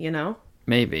might, you know?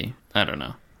 Maybe. I don't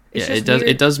know. It's yeah, just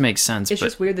it does make sense. It's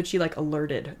just weird that she, like,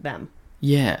 alerted them.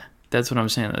 Yeah, that's what I'm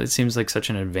saying. It seems like such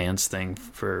an advanced thing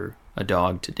for a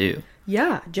dog to do.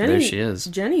 Yeah, Jenny. There she is.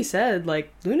 Jenny said,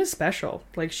 like, Luna's special.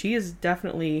 Like, she is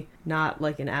definitely not,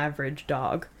 like, an average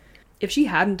dog. If she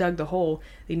hadn't dug the hole,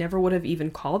 they never would have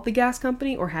even called the gas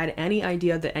company or had any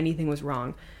idea that anything was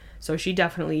wrong. So she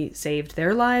definitely saved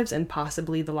their lives and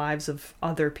possibly the lives of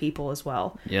other people as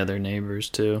well. Yeah, their neighbors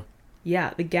too.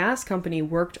 Yeah, the gas company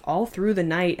worked all through the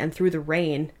night and through the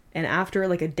rain, and after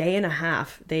like a day and a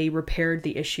half, they repaired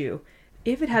the issue.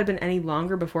 If it had been any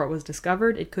longer before it was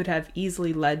discovered, it could have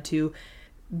easily led to,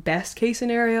 best case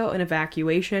scenario, an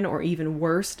evacuation, or even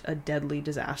worse, a deadly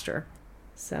disaster.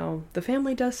 So the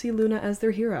family does see Luna as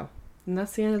their hero. And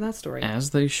that's the end of that story.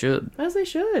 As they should. As they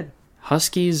should.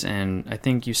 Huskies and I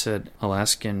think you said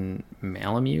Alaskan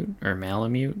Malamute or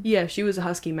Malamute? Yeah, she was a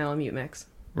Husky Malamute mix.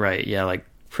 Right, yeah, like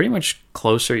pretty much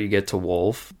closer you get to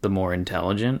Wolf, the more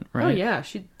intelligent, right? Oh, yeah,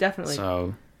 she definitely.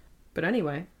 So, But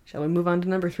anyway, shall we move on to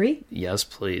number 3? yes,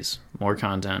 please. More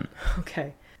content.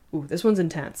 Okay. Ooh, this one's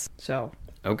intense. So,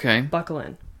 Okay. buckle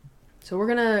in. So we're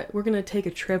gonna take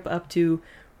a trip up to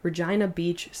Regina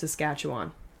Beach,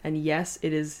 Saskatchewan. And yes,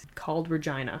 it is called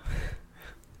Regina.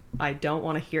 I don't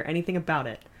want to hear anything about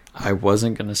it. I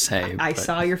wasn't going to say. I but,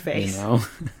 saw your face. You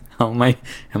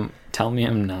know, tell me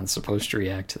I'm not supposed to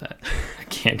react to that. I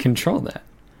can't control that.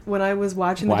 When I was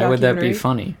watching the Why would that be documentary-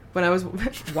 funny?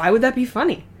 Why would that be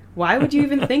funny? Why would you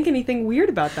even think anything weird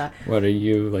about that? What are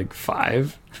you, like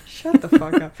 5? Shut the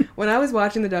fuck up. When I was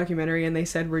watching the documentary and they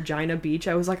said Regina Beach,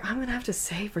 I was like, I'm gonna have to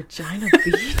say Regina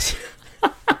Beach.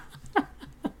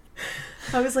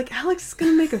 I was like, Alex is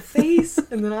gonna make a face,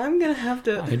 and then I'm gonna have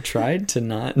to. I tried to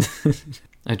not.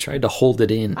 I tried to hold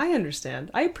it in. I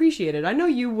understand. I appreciate it. I know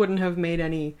you wouldn't have made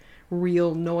any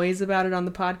real noise about it on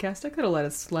the podcast. I could have let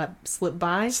it slip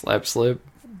by. Slip.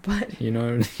 But You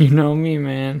know me,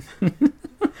 man.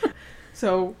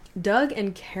 so Doug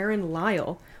and Karen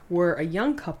Lyle were a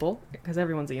young couple, because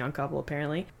everyone's a young couple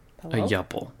apparently. Hello? A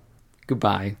yuppie.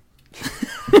 Goodbye.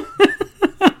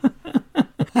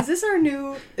 Is this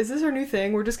our new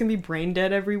thing? We're just gonna be brain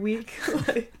dead every week.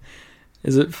 Like,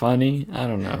 Is it funny? I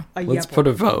don't know. A Let's yupple. put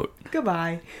a vote.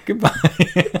 goodbye. Goodbye.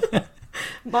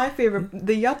 My favorite,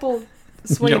 the Yupple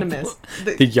swing and a miss.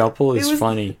 The yuppie is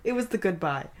funny. It was the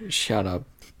goodbye. Shut up.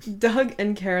 Doug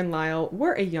and Karen Lyle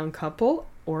were a young couple,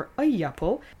 or a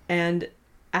Yupple, and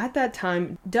at that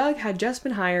time, Doug had just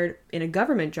been hired in a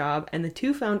government job, and the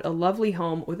two found a lovely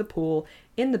home with a pool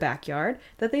in the backyard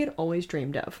that they had always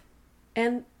dreamed of.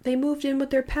 And they moved in with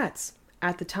their pets.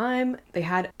 At the time, they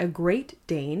had a Great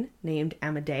Dane named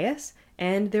Amadeus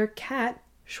and their cat,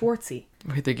 Schwartzy.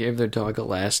 Wait, they gave their dog a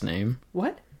last name?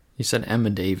 What? You said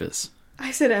Emma Davis. I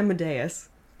said Amadeus.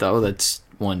 Oh, that's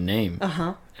one name.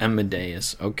 Uh-huh.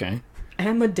 Amadeus. Okay.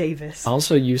 Emma Davis.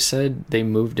 Also, you said they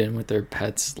moved in with their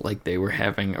pets like they were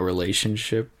having a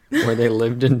relationship where they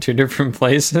lived in 2 different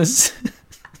places.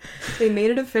 They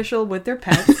made it official with their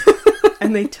pets,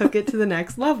 and they took it to the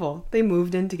next level. They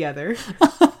moved in together.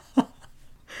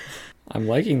 I'm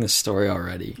liking this story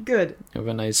already. Good. You have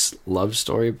a nice love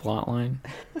story plotline.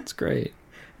 That's great.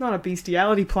 Not a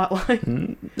bestiality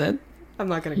plotline. That, I'm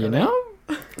not going to go you there. know?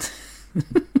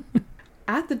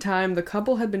 At the time, the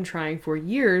couple had been trying for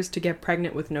years to get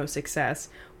pregnant with no success,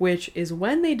 which is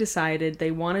when they decided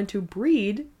they wanted to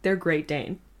breed their Great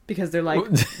Dane. Because they're like,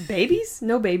 babies?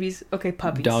 No babies. Okay,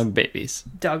 puppies. Dog babies.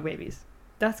 Dog babies.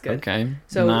 That's good. Okay.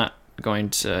 So- not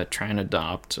going to try and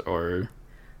adopt or...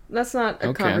 That's not a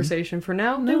Okay. conversation for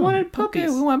now. They No. wanted puppies.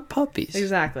 Okay, we want puppies.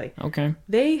 Exactly. Okay.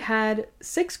 They had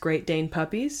 6 Great Dane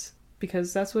puppies,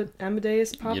 because that's what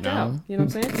Amadeus popped You know? out. You know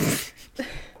what I'm saying?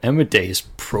 Emma Day is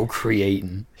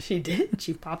procreating. She did.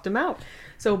 She popped him out.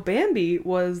 So Bambi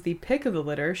was the pick of the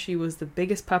litter. She was the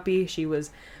biggest puppy. She was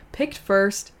picked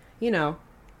first. You know,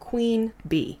 Queen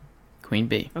Bee. Queen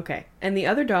Bee. Okay. And the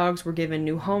other dogs were given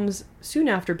new homes soon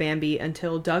after Bambi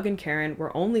until Doug and Karen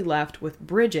were only left with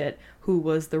Bridget, who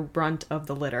was the runt of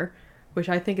the litter. Which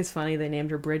I think is funny they named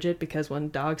her Bridget, because when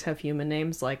dogs have human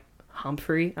names like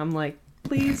Humphrey, I'm like,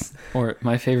 please. Or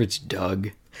my favorite's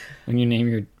Doug. When you name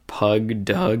your pug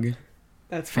Doug.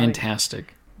 That's funny.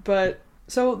 Fantastic. But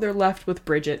so they're left with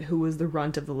Bridget, who was the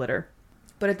runt of the litter.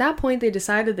 But at that point, they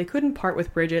decided they couldn't part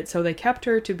with Bridget, so they kept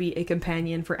her to be a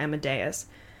companion for Amadeus.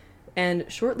 And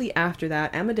shortly after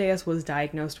that, Amadeus was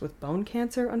diagnosed with bone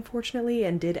cancer, unfortunately,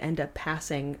 and did end up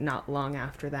passing not long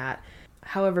after that.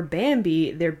 However,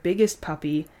 Bambi, their biggest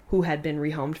puppy, who had been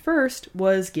rehomed first,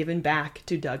 was given back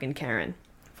to Doug and Karen.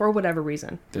 For whatever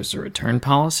reason. There's a return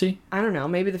policy? I don't know,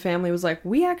 maybe the family was like,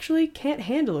 we actually can't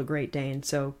handle a Great Dane,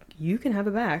 so you can have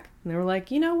it back. And they were like,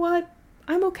 you know what?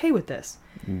 I'm okay with this.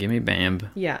 Give me Bamb.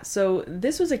 Yeah, so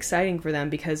this was exciting for them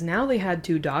because now they had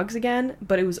 2 dogs again,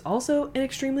 but it was also an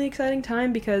extremely exciting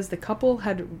time because the couple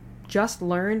had just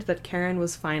learned that Karen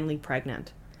was finally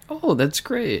pregnant. Oh, that's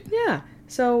great. Yeah,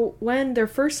 so when their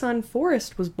first son,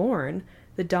 Forrest, was born,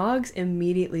 the dogs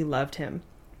immediately loved him.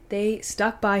 They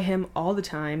stuck by him all the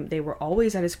time. They were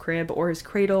always at his crib or his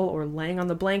cradle or laying on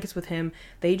the blankets with him.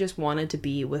 They just wanted to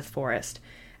be with Forrest.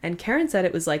 And Karen said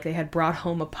it was like they had brought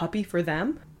home a puppy for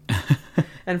them.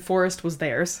 And Forrest was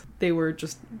theirs. They were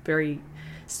just very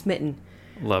smitten.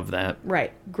 Love that.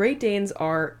 Right. Great Danes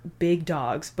are big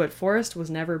dogs, but Forrest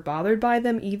was never bothered by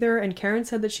them either, and Karen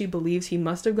said that she believes he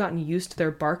must have gotten used to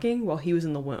their barking while he was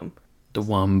in the womb. The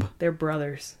Wumb. They're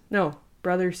brothers. No,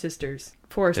 brothers, sisters.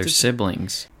 Forrest They're is...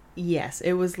 siblings. Yes,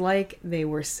 it was like they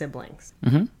were siblings.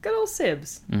 Mm-hmm. Good old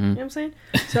sibs. You know what I'm saying?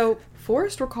 So,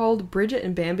 Forrest recalled Bridget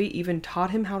and Bambi even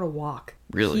taught him how to walk.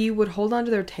 Really? He would hold onto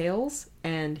their tails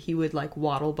and he would like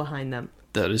waddle behind them.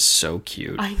 That is so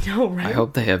cute. I know, right? I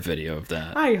hope they have video of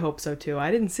that. I hope so too.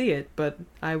 I didn't see it, but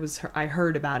I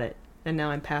heard about it, and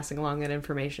now I'm passing along that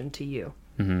information to you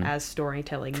as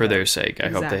storytelling. For their sake, I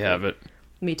hope they have it.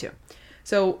 Me too.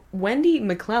 So Wendy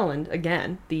McClelland,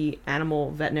 again, the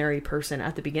animal veterinary person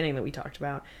at the beginning that we talked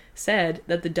about, said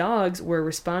that the dogs were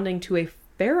responding to a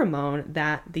pheromone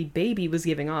that the baby was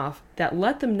giving off that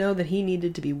let them know that he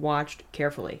needed to be watched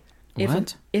carefully.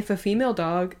 What? If a female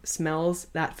dog smells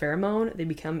that pheromone, they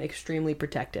become extremely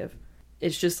protective.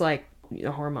 It's just like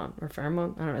a hormone or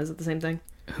pheromone. I don't know. Is it the same thing?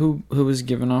 Who was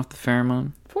giving off the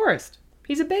pheromone? Forrest.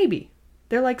 He's a baby.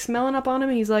 They're like smelling up on him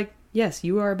and he's like, yes,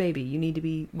 you are a baby. You need to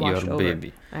be watched over.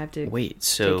 Baby. I have to take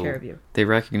care of you. They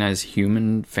recognize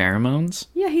human pheromones?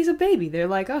 Yeah, he's a baby. They're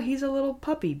like, oh, he's a little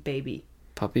puppy baby.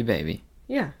 Puppy baby.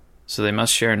 Yeah. So they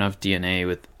must share enough DNA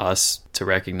with us to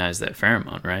recognize that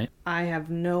pheromone, right? I have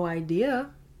no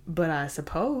idea, but I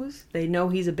suppose they know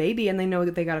he's a baby and they know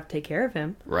that they gotta take care of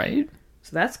him. Right?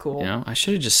 So that's cool. You know, I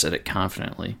should have just said it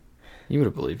confidently. You would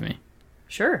have believed me.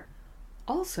 Sure.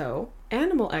 Also,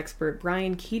 animal expert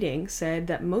Brian Keating said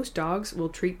that most dogs will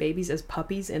treat babies as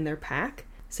puppies in their pack.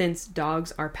 Since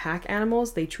dogs are pack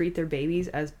animals, they treat their babies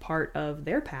as part of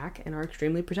their pack and are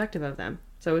extremely protective of them.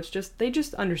 So they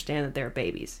just understand that they're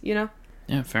babies, you know?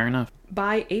 Yeah, fair enough.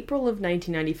 By April of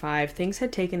 1995, things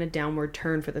had taken a downward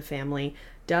turn for the family.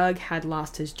 Doug had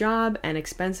lost his job and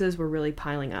expenses were really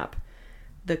piling up.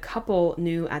 The couple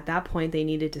knew at that point they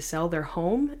needed to sell their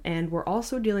home and were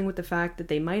also dealing with the fact that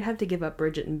they might have to give up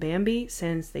Bridget and Bambi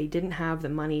since they didn't have the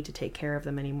money to take care of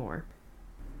them anymore.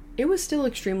 It was still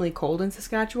extremely cold in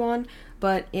Saskatchewan,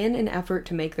 but in an effort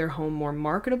to make their home more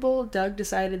marketable, Doug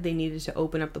decided they needed to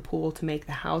open up the pool to make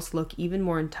the house look even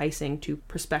more enticing to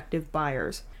prospective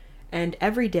buyers. And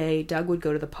every day, Doug would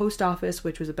go to the post office,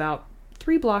 which was about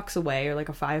 3 blocks away, or like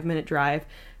a 5-minute drive,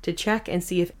 to check and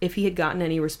see if he had gotten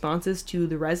any responses to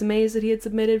the resumes that he had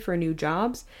submitted for new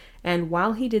jobs. And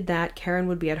while he did that, Karen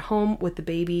would be at home with the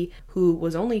baby, who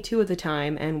was only 2 at the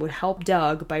time, and would help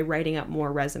Doug by writing up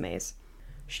more resumes.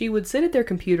 She would sit at their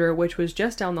computer, which was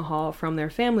just down the hall from their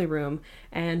family room,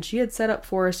 and she had set up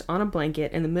Forrest on a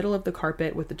blanket in the middle of the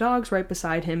carpet with the dogs right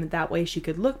beside him. That way she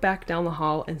could look back down the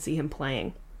hall and see him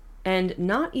playing. And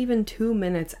not even 2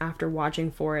 minutes after watching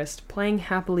Forrest playing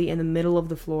happily in the middle of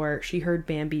the floor, she heard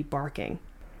Bambi barking.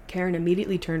 Karen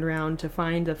immediately turned around to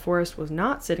find that Forrest was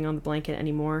not sitting on the blanket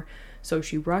anymore, so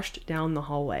she rushed down the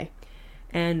hallway.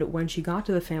 And when she got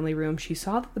to the family room, she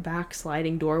saw that the back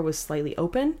sliding door was slightly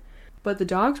open, but the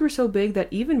dogs were so big that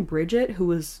even Bridget, who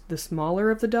was the smaller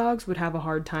of the dogs, would have a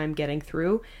hard time getting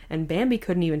through, and Bambi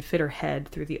couldn't even fit her head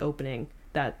through the opening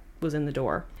that was in the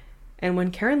door. And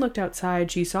when Karen looked outside,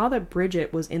 she saw that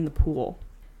Bridget was in the pool.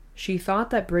 She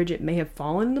thought that Bridget may have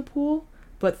fallen in the pool,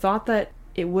 but thought that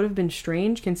it would have been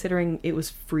strange considering it was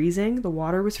freezing, the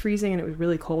water was freezing, and it was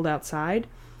really cold outside.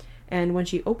 And when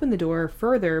she opened the door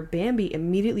further, Bambi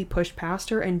immediately pushed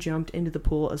past her and jumped into the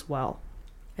pool as well.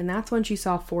 And that's when she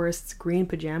saw Forrest's green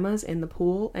pajamas in the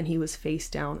pool, and he was face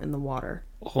down in the water.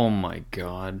 Oh my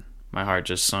god. My heart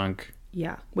just sunk.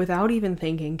 Yeah. Without even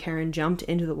thinking, Karen jumped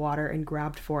into the water and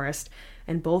grabbed Forrest,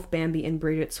 and both Bambi and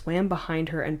Bridget swam behind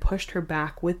her and pushed her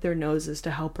back with their noses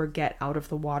to help her get out of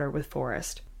the water with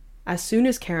Forrest. As soon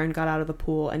as Karen got out of the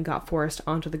pool and got Forrest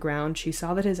onto the ground, she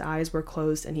saw that his eyes were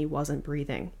closed and he wasn't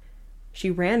breathing.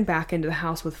 She ran back into the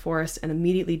house with Forrest and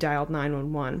immediately dialed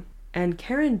 911. And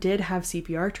Karen did have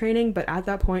CPR training, but at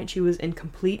that point she was in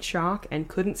complete shock and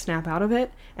couldn't snap out of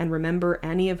it and remember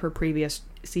any of her previous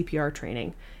CPR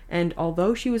training. And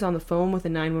although she was on the phone with a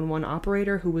 911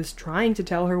 operator who was trying to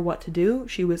tell her what to do,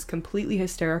 she was completely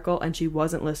hysterical and she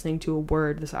wasn't listening to a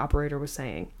word this operator was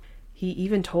saying. He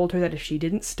even told her that if she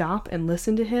didn't stop and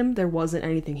listen to him, there wasn't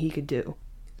anything he could do.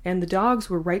 And the dogs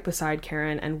were right beside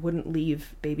Karen and wouldn't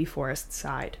leave baby Forrest's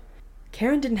side.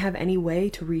 Karen didn't have any way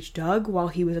to reach Doug while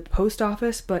he was at the post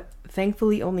office, but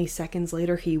thankfully only seconds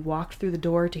later he walked through the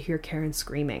door to hear Karen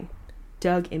screaming.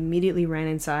 Doug immediately ran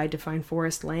inside to find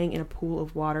Forrest laying in a pool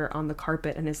of water on the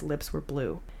carpet and his lips were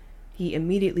blue. He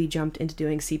immediately jumped into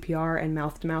doing CPR and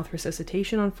mouth-to-mouth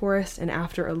resuscitation on Forrest, and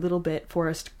after a little bit,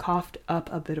 Forrest coughed up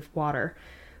a bit of water,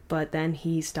 but then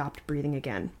he stopped breathing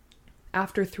again.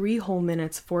 After 3 whole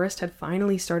minutes, Forrest had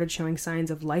finally started showing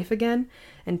signs of life again,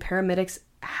 and paramedics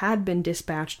had been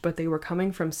dispatched, but they were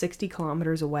coming from 60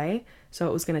 kilometers away, so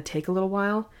it was going to take a little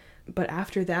while. But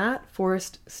after that,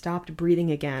 Forrest stopped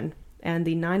breathing again, and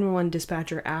the 911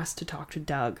 dispatcher asked to talk to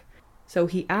Doug. So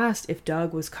he asked if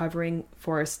Doug was covering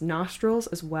Forrest's nostrils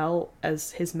as well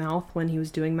as his mouth when he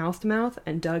was doing mouth-to-mouth,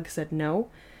 and Doug said no.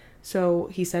 So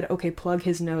he said, okay, plug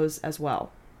his nose as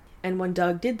well. And when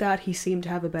Doug did that, he seemed to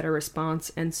have a better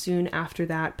response, and soon after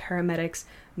that, paramedics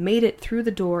made it through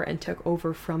the door and took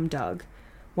over from Doug.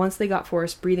 Once they got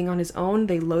Forrest breathing on his own,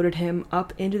 they loaded him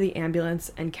up into the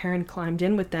ambulance, and Karen climbed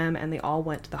in with them, and they all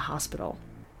went to the hospital.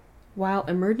 While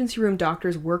emergency room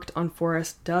doctors worked on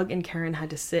Forrest, Doug and Karen had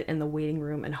to sit in the waiting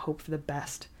room and hope for the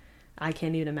best. I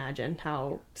can't even imagine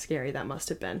how scary that must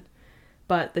have been.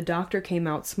 But the doctor came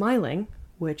out smiling,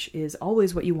 which is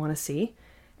always what you want to see,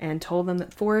 and told them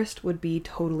that Forrest would be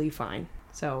totally fine.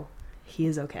 So, he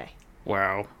is okay.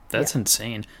 Wow, that's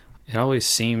insane. It always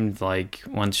seemed like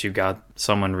once you got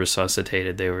someone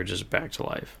resuscitated, they were just back to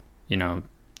life. You know,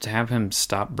 to have him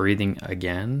stop breathing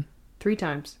again 3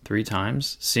 times. 3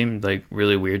 times seemed like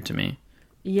really weird to me.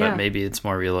 Yeah. But maybe it's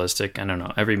more realistic. I don't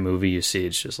know. Every movie you see,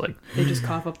 it's just like... They just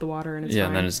cough up the water and it's yeah, fine.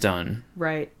 and then it's done.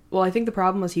 Right. Well, I think the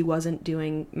problem was he wasn't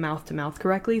doing mouth-to-mouth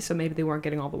correctly, so maybe they weren't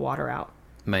getting all the water out.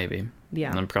 Maybe.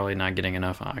 Yeah. And I'm probably not getting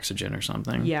enough oxygen or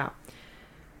something. Yeah.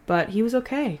 But he was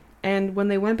okay. And when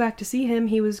they went back to see him,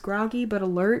 he was groggy but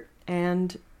alert,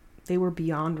 and they were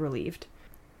beyond relieved.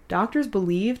 Doctors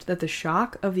believed that the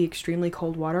shock of the extremely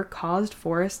cold water caused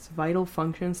Forrest's vital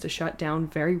functions to shut down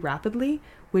very rapidly,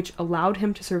 which allowed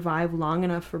him to survive long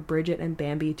enough for Bridget and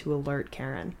Bambi to alert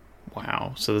Karen.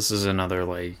 Wow. So this is another,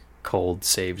 like, cold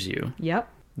saves you. Yep.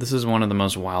 This is one of the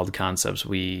most wild concepts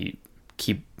we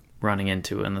keep running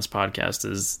into in this podcast,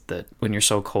 is that when you're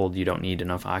so cold you don't need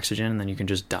enough oxygen, and then you can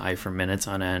just die for minutes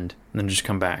on end and then just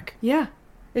come back. Yeah.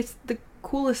 It's the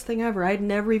coolest thing ever. I'd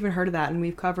never even heard of that, and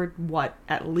we've covered,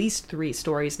 at least 3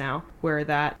 stories now where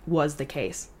that was the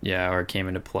case. Yeah, or it came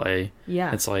into play.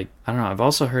 Yeah. It's like, I don't know, I've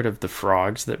also heard of the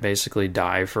frogs that basically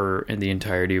die for the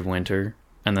entirety of winter,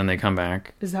 and then they come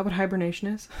back. Is that what hibernation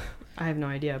is? I have no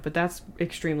idea, but that's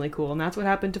extremely cool, and that's what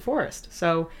happened to Forrest.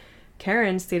 So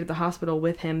Karen stayed at the hospital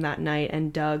with him that night,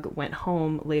 and Doug went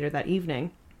home later that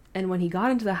evening. And when he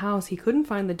got into the house, he couldn't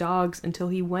find the dogs until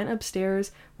he went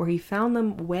upstairs, where he found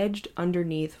them wedged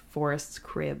underneath Forrest's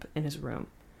crib in his room.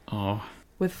 Oh.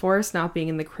 With Forrest not being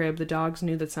in the crib, the dogs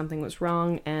knew that something was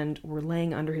wrong and were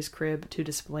laying under his crib to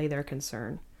display their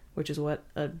concern, which is what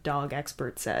a dog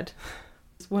expert said.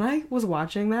 When I was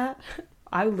watching that,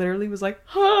 I literally was like,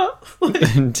 huh!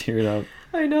 Teared up.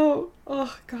 I know.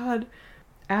 Oh, God.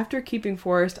 After keeping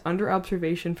Forrest under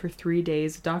observation for 3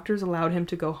 days, doctors allowed him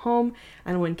to go home,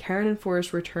 and when Karen and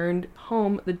Forrest returned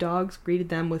home, the dogs greeted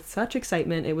them with such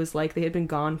excitement it was like they had been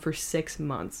gone for 6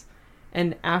 months.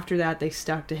 And after that, they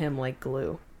stuck to him like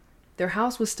glue. Their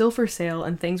house was still for sale,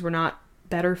 and things were not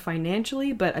better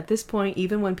financially, but at this point,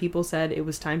 even when people said it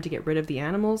was time to get rid of the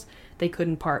animals, they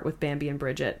couldn't part with Bambi and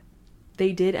Bridget.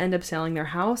 They did end up selling their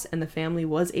house, and the family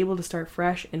was able to start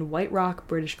fresh in White Rock,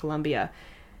 British Columbia.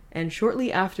 And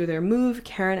shortly after their move,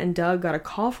 Karen and Doug got a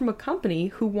call from a company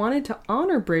who wanted to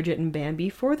honor Bridget and Bambi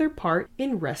for their part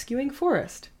in rescuing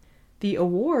Forrest. The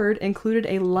award included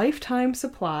a lifetime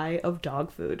supply of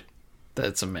dog food.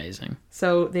 That's amazing.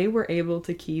 So they were able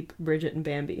to keep Bridget and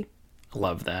Bambi.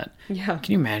 Love that. Yeah.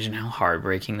 Can you imagine how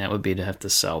heartbreaking that would be to have to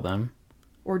sell them?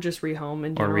 Or just rehome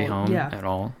in Or general. rehome Yeah. at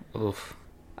all? Oof.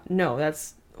 No,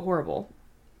 that's horrible.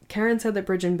 Karen said that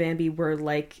Bridget and Bambi were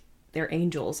like their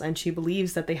angels, and she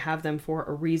believes that they have them for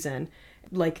a reason.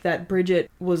 Like that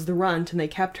Bridget was the runt and they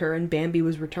kept her, and Bambi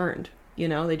was returned. You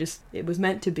know, it was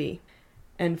meant to be.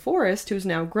 And Forrest, who's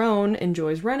now grown,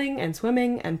 enjoys running and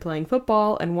swimming and playing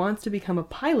football and wants to become a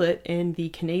pilot in the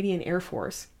Canadian Air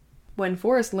Force. When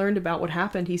Forrest learned about what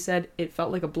happened, he said it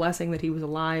felt like a blessing that he was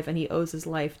alive, and he owes his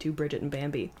life to Bridget and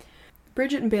Bambi.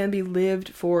 Bridget and Bambi lived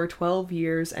for 12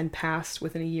 years and passed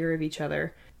within a year of each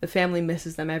other. The family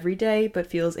misses them every day, but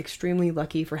feels extremely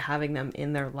lucky for having them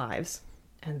in their lives.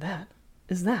 And that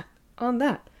is that on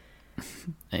that.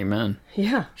 Amen.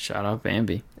 Yeah. Shout out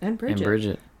Bambi. And Bridget. And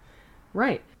Bridget.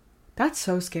 Right. That's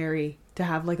so scary to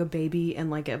have like a baby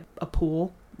and like a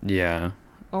pool. Yeah.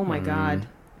 Oh my God.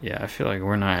 Yeah, I feel like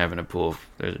we're not having a pool if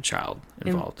there's a child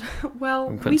involved.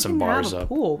 Well, put we some can bars have a up.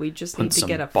 pool. We just Put need to some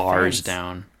get a bars fence.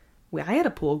 down. I had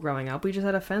a pool growing up. We just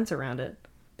had a fence around it.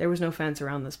 There was no fence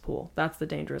around this pool. That's the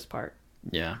dangerous part.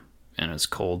 Yeah, and it's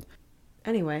cold.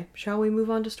 Anyway, shall we move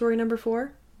on to story number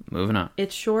 4? Moving on.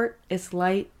 It's short. It's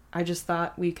light. I just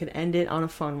thought we could end it on a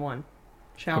fun one.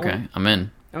 Shall we? Okay, I'm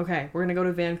in. Okay, we're going to go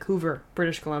to Vancouver,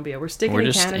 British Columbia. We're sticking We're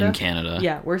in just Canada. in Canada.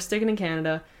 Yeah, we're sticking in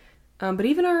Canada. But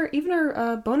even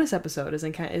our bonus episode is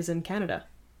in Canada.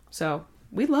 So,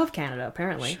 we love Canada,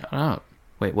 apparently. Shut up.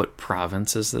 Wait, what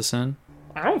province is this in?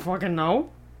 I don't fucking know.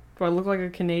 Do I look like a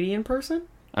Canadian person?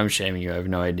 I'm shaming you. I have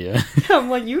no idea. I'm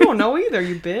like, you don't know either,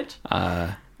 you bitch.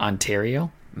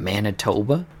 Ontario?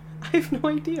 Manitoba? I have no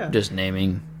idea. Just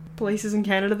naming places in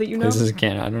Canada that you know? Places in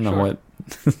Canada. I don't know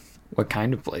Sure. what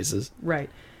kind of places. Right.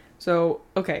 So,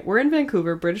 okay, we're in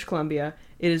Vancouver, British Columbia.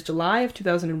 It is July of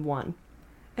 2001.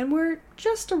 And we're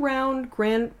just around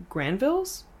Granville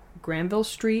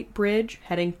Street Bridge,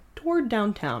 heading toward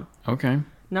downtown. Okay.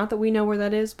 Not that we know where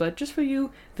that is, but just for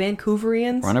you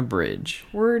Vancouverians, We're on a bridge.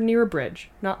 we're near a bridge,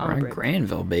 not on We're a in bridge.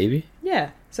 Granville, baby. Yeah.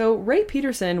 So Ray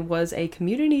Peterson was a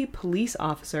community police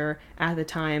officer at the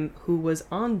time who was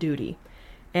on duty.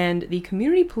 And the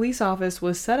community police office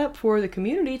was set up for the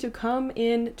community to come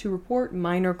in to report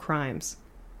minor crimes.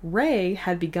 Ray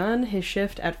had begun his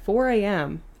shift at 4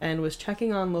 a.m. and was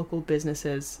checking on local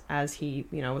businesses as he,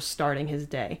 was starting his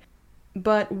day.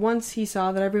 But once he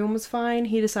saw that everyone was fine,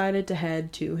 he decided to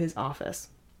head to his office.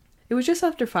 It was just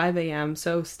after 5 a.m.,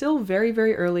 so still very,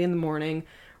 very early in the morning,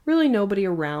 really nobody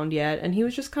around yet, and he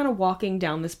was just kind of walking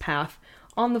down this path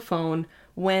on the phone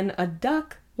when a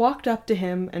duck walked up to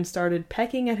him and started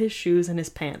pecking at his shoes and his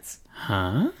pants.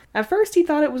 Huh? At first he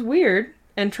thought it was weird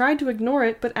and tried to ignore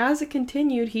it, but as it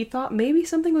continued, he thought maybe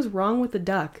something was wrong with the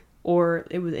duck, or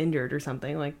it was injured or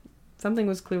something, like something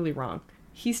was clearly wrong.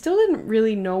 He still didn't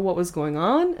really know what was going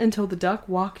on until the duck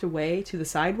walked away to the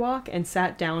sidewalk and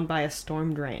sat down by a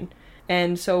storm drain.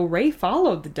 And so Ray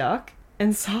followed the duck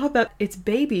and saw that its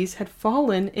babies had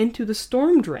fallen into the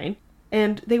storm drain,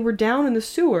 and they were down in the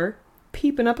sewer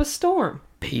peeping up a storm.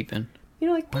 Peeping.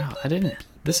 Like, Wow, I didn't.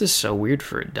 This is so weird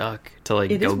for a duck to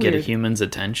It go is get a weird. human's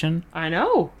attention. I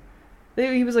know.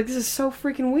 He was like, this is so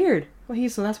freaking weird. Well,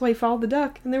 so that's why he followed the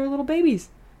duck, and they were little babies,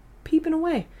 peeping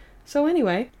away. So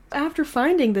anyway, after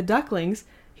finding the ducklings,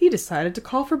 he decided to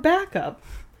call for backup.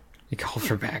 You call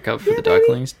for backup for Yeah, the baby.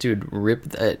 ducklings? Dude, rip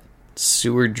that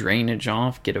sewer drainage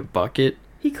off, get a bucket,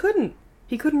 He couldn't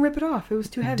rip it off. It was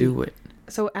too heavy. do it.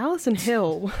 So Allison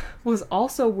Hill was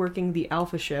also working the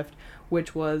alpha shift,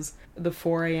 which was the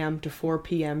 4 a.m. to 4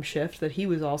 p.m. shift that he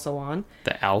was also on.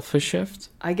 The alpha shift?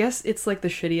 I guess it's like the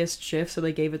shittiest shift, so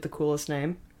they gave it the coolest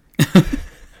name.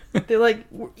 They're like,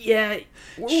 yeah,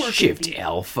 we're working Shift the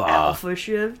alpha. alpha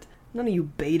shift. None of you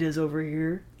betas over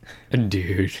here.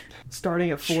 Dude,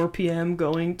 Starting at 4 p.m.,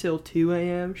 going till 2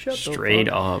 a.m. Shut the straight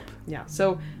fuck. up. Yeah,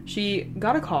 so she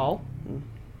got a call.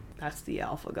 That's the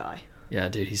alpha guy. Yeah,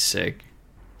 dude, he's sick.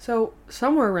 So,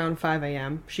 somewhere around 5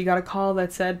 a.m., she got a call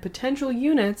that said, potential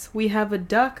units, we have a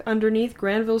duck underneath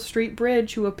Granville Street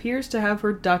Bridge who appears to have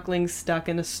her ducklings stuck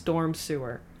in a storm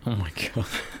sewer. Oh my god.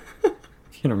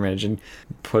 I can imagine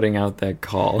putting out that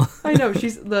call. I know,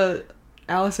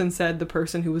 Allison said the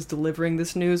person who was delivering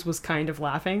this news was kind of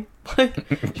laughing. Like,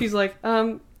 she's like,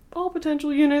 all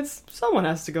potential units, someone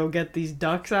has to go get these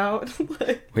ducks out.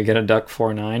 Like, We get a duck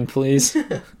 49, please.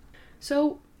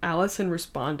 so Allison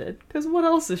responded, because what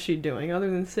else is she doing other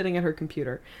than sitting at her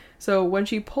computer? So when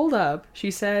she pulled up,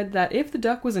 she said that if the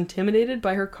duck was intimidated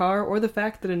by her car or the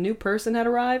fact that a new person had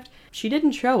arrived, she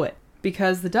didn't show it,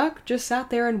 because the duck just sat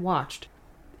there and watched.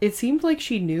 It seemed like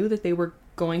she knew that they were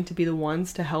going to be the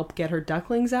ones to help get her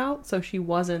ducklings out, so she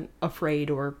wasn't afraid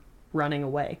or running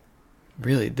away.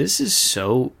 Really, this is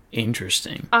so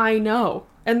interesting. I know.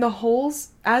 And the holes,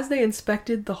 as they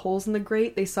inspected the holes in the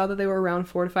grate, they saw that they were around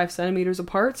 4 to 5 centimeters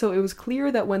apart, so it was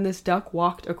clear that when this duck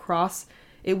walked across,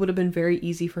 it would have been very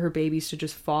easy for her babies to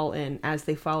just fall in as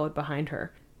they followed behind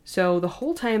her. So the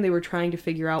whole time they were trying to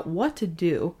figure out what to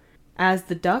do, as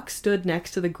the duck stood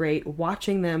next to the grate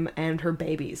watching them and her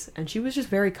babies, and she was just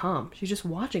very calm. She's just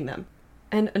watching them.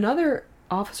 And another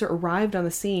officer arrived on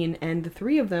the scene, and the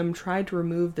three of them tried to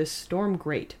remove this storm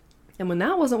grate. And when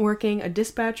that wasn't working, a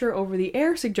dispatcher over the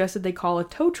air suggested they call a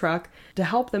tow truck to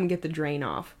help them get the drain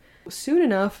off. Soon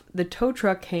enough, the tow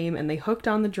truck came and they hooked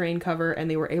on the drain cover and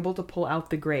they were able to pull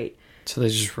out the grate. So they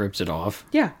just ripped it off?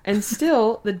 Yeah, and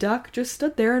still, the duck just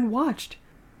stood there and watched.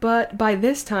 But by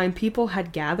this time, people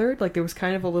had gathered, like there was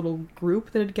kind of a little group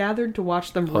that had gathered to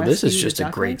watch them rescue this is the just a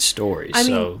great ducklings. story, I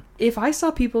so... mean, if I saw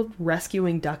people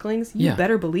rescuing ducklings, you Yeah.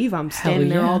 better believe I'm Hell standing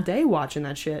there yeah. all day watching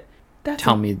that shit. That's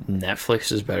Tell me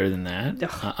Netflix is better than that?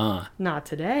 Ugh. Not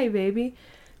today, baby.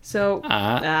 So,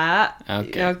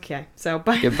 okay. okay. So,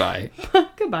 Goodbye.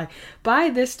 goodbye. By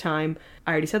this time,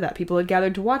 I already said that, people had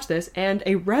gathered to watch this, and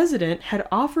a resident had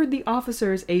offered the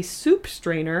officers a soup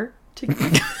strainer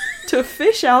to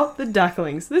fish out the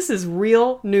ducklings. This is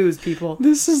real news, people.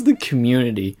 This is the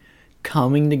community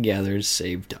coming together to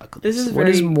save ducklings. This is what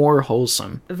is very- more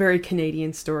wholesome? A very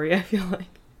Canadian story, I feel like.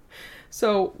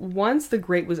 So, once the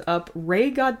grate was up,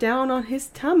 Ray got down on his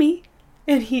tummy,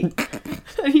 and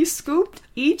he scooped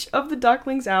each of the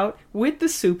ducklings out with the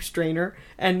soup strainer,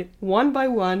 and one by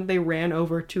one, they ran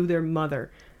over to their mother.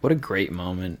 What a great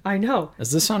moment. I know.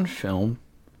 Is this on film?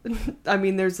 I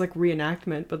mean, there's like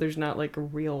reenactment, but there's not like a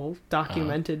real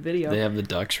documented video. They have the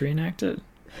ducks reenacted?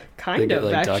 Kind They of,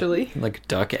 get, like, actually. Like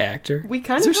duck actor? We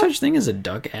kind Is of there such thing as a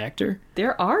duck actor?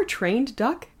 There are trained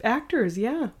duck actors,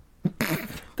 yeah.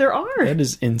 There are. That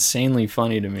is insanely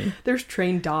funny to me. There's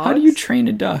trained dogs. How do you train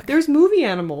a duck? There's movie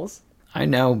animals. I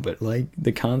know, but like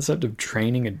the concept of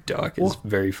training a duck is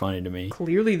very funny to me.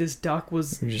 Clearly, this duck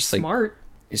was Just like- smart.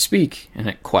 You speak, and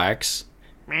it quacks,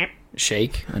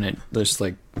 shake, and it just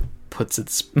like puts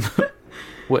its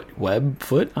web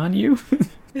foot on you.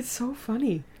 It's so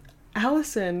funny.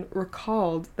 Allison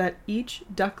recalled that each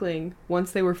duckling,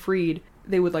 once they were freed,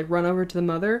 they would like run over to the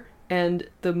mother, and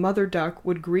the mother duck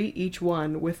would greet each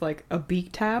one with like a beak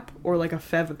tap or like a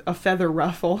feather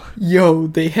ruffle. Yo,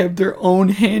 they have their own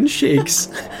handshakes.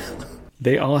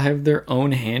 They all have their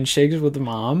own handshakes with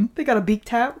mom. They got a beak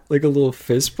tap. Like a little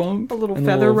fist bump. A little and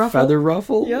feather ruffle. Feather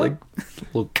ruffle. Yep. Like a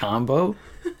little combo.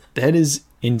 That is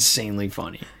insanely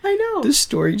funny. I know. This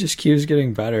story just keeps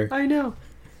getting better. I know.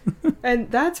 And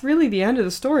that's really the end of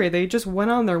the story. They just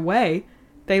went on their way.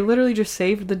 They literally just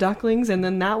saved the ducklings, and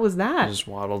then that was that. Just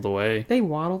waddled away. They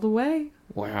waddled away.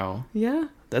 Wow. Yeah.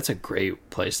 That's a great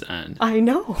place to end. I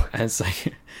know. And it's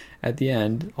like, at the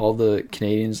end, all the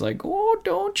Canadians like, oh,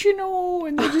 don't you know?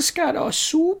 And they just got a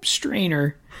soup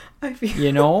strainer, I feel.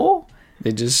 you know?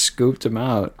 They just scooped them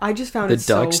out. I just found The it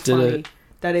so ducks did funny it.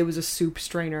 that it was a soup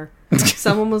strainer.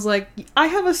 Someone was like, I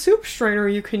have a soup strainer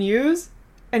you can use.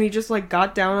 And he just like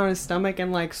got down on his stomach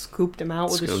and like scooped him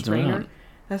out with a Scooped him strainer. out.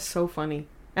 That's so funny.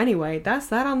 Anyway, that's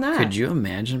that on that. Could you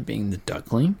imagine being the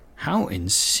duckling? How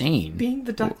insane. Being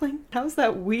the duckling? How's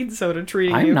that weed soda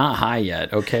treating you? I'm not high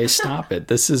yet, okay? Stop it.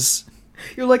 This is...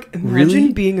 You're like, imagine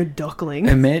Really? being a duckling.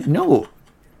 No.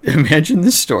 Imagine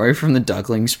the story from the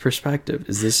duckling's perspective.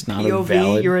 Is this not a POV,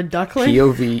 valid... you're a duckling?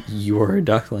 POV, you're a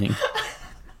duckling.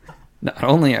 Not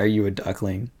only are you a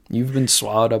duckling, you've been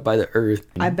swallowed up by the earth.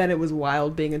 I bet it was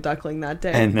wild being a duckling that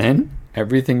day. And then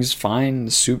everything's fine.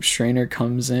 The soup strainer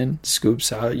comes in,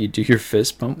 scoops out. You do your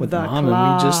fist bump with The mom,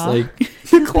 claw. and we just like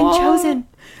You've been chosen.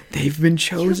 They've been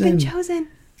chosen. You've been chosen.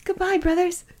 Goodbye,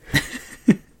 brothers.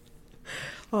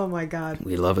 Oh my god.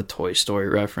 We love a Toy Story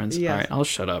reference. Yes. All right, I'll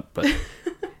shut up. But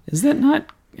is that not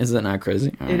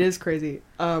crazy? All It right. is crazy.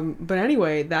 But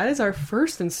anyway, that is our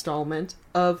first installment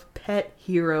of Pet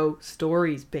Hero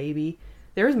Stories, baby.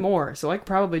 There's more, so I could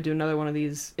probably do another one of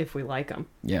these if we like them.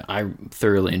 Yeah, I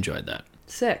thoroughly enjoyed that.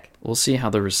 Sick. We'll see how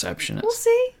the reception is. We'll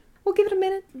see. We'll give it a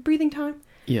minute, breathing time.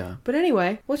 Yeah. But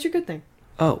anyway, what's your good thing?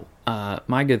 Oh,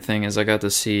 my good thing is I got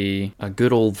to see a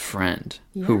good old friend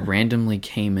who Yeah. randomly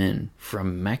came in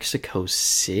from Mexico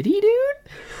City,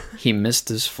 dude. He missed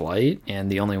his flight, and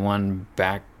the only one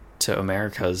back to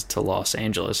America is to Los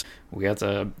Angeles. We got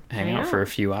to hang out for a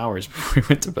few hours before we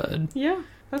went to bed. Yeah,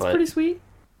 that's But- pretty sweet.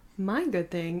 My good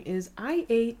thing is I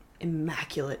ate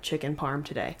immaculate chicken parm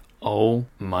today. Oh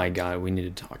my god, we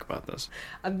need to talk about this.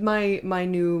 My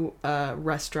new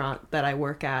restaurant that I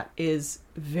work at is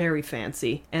very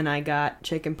fancy, and I got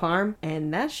chicken parm,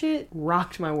 and that shit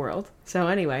rocked my world. So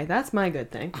anyway, that's my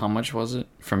good thing. How much was it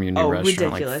from your new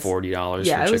restaurant? Ridiculous. Like $40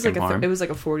 Yeah, for it was chicken like parm? it was like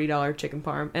a $40 chicken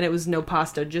parm, and it was no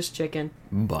pasta, just chicken.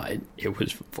 But it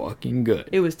was fucking good.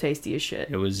 It was tasty as shit.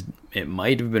 It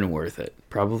might have been worth it.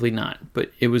 Probably not,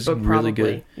 but it was But really probably,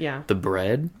 good. yeah. The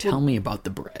bread? Tell me about the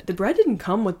bread. The bread didn't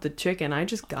come with the chicken. I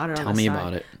just got it on Tell the me side.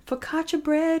 about it. Focaccia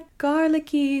bread,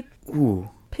 garlicky, Ooh,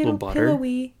 little butter.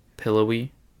 pillowy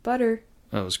Pillowy. butter.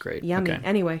 That was great. Yummy. Okay.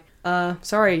 Anyway,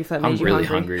 sorry if that made I'm you really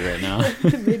hungry. hungry right now.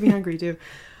 It made me hungry too.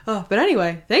 Oh, but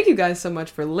anyway, thank you guys so much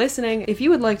for listening. If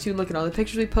you would like to look at all the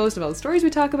pictures we post of all the stories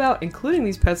we talk about, including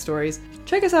these pet stories,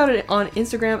 check us out on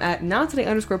Instagram at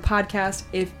nottoday_podcast.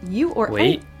 If you or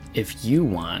Wait, if you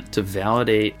want to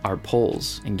validate our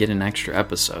polls and get an extra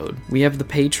episode, we have the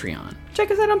Patreon. check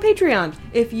us out on Patreon.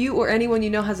 If you or anyone you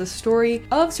know has a story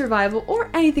of survival or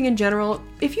anything in general,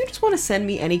 if you just want to send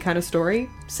me any kind of story,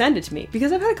 send it to me.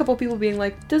 Because I've had a couple people being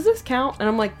like, does this count? And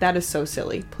I'm like, that is so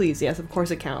silly. Please, yes, of course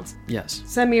it counts. Yes.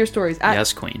 Send me your stories at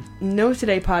Yes, Queen.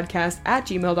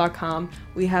 notodaypodcast@gmail.com.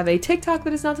 We have a TikTok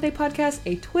that is Not Today Podcast,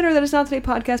 a Twitter that is Not Today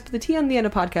Podcast, but the T on the end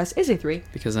of podcast is a 3.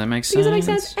 Because that makes Because sense.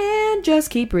 it makes sense. And just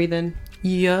keep breathing.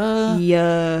 Yeah.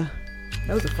 Yeah.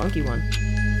 That was a funky one.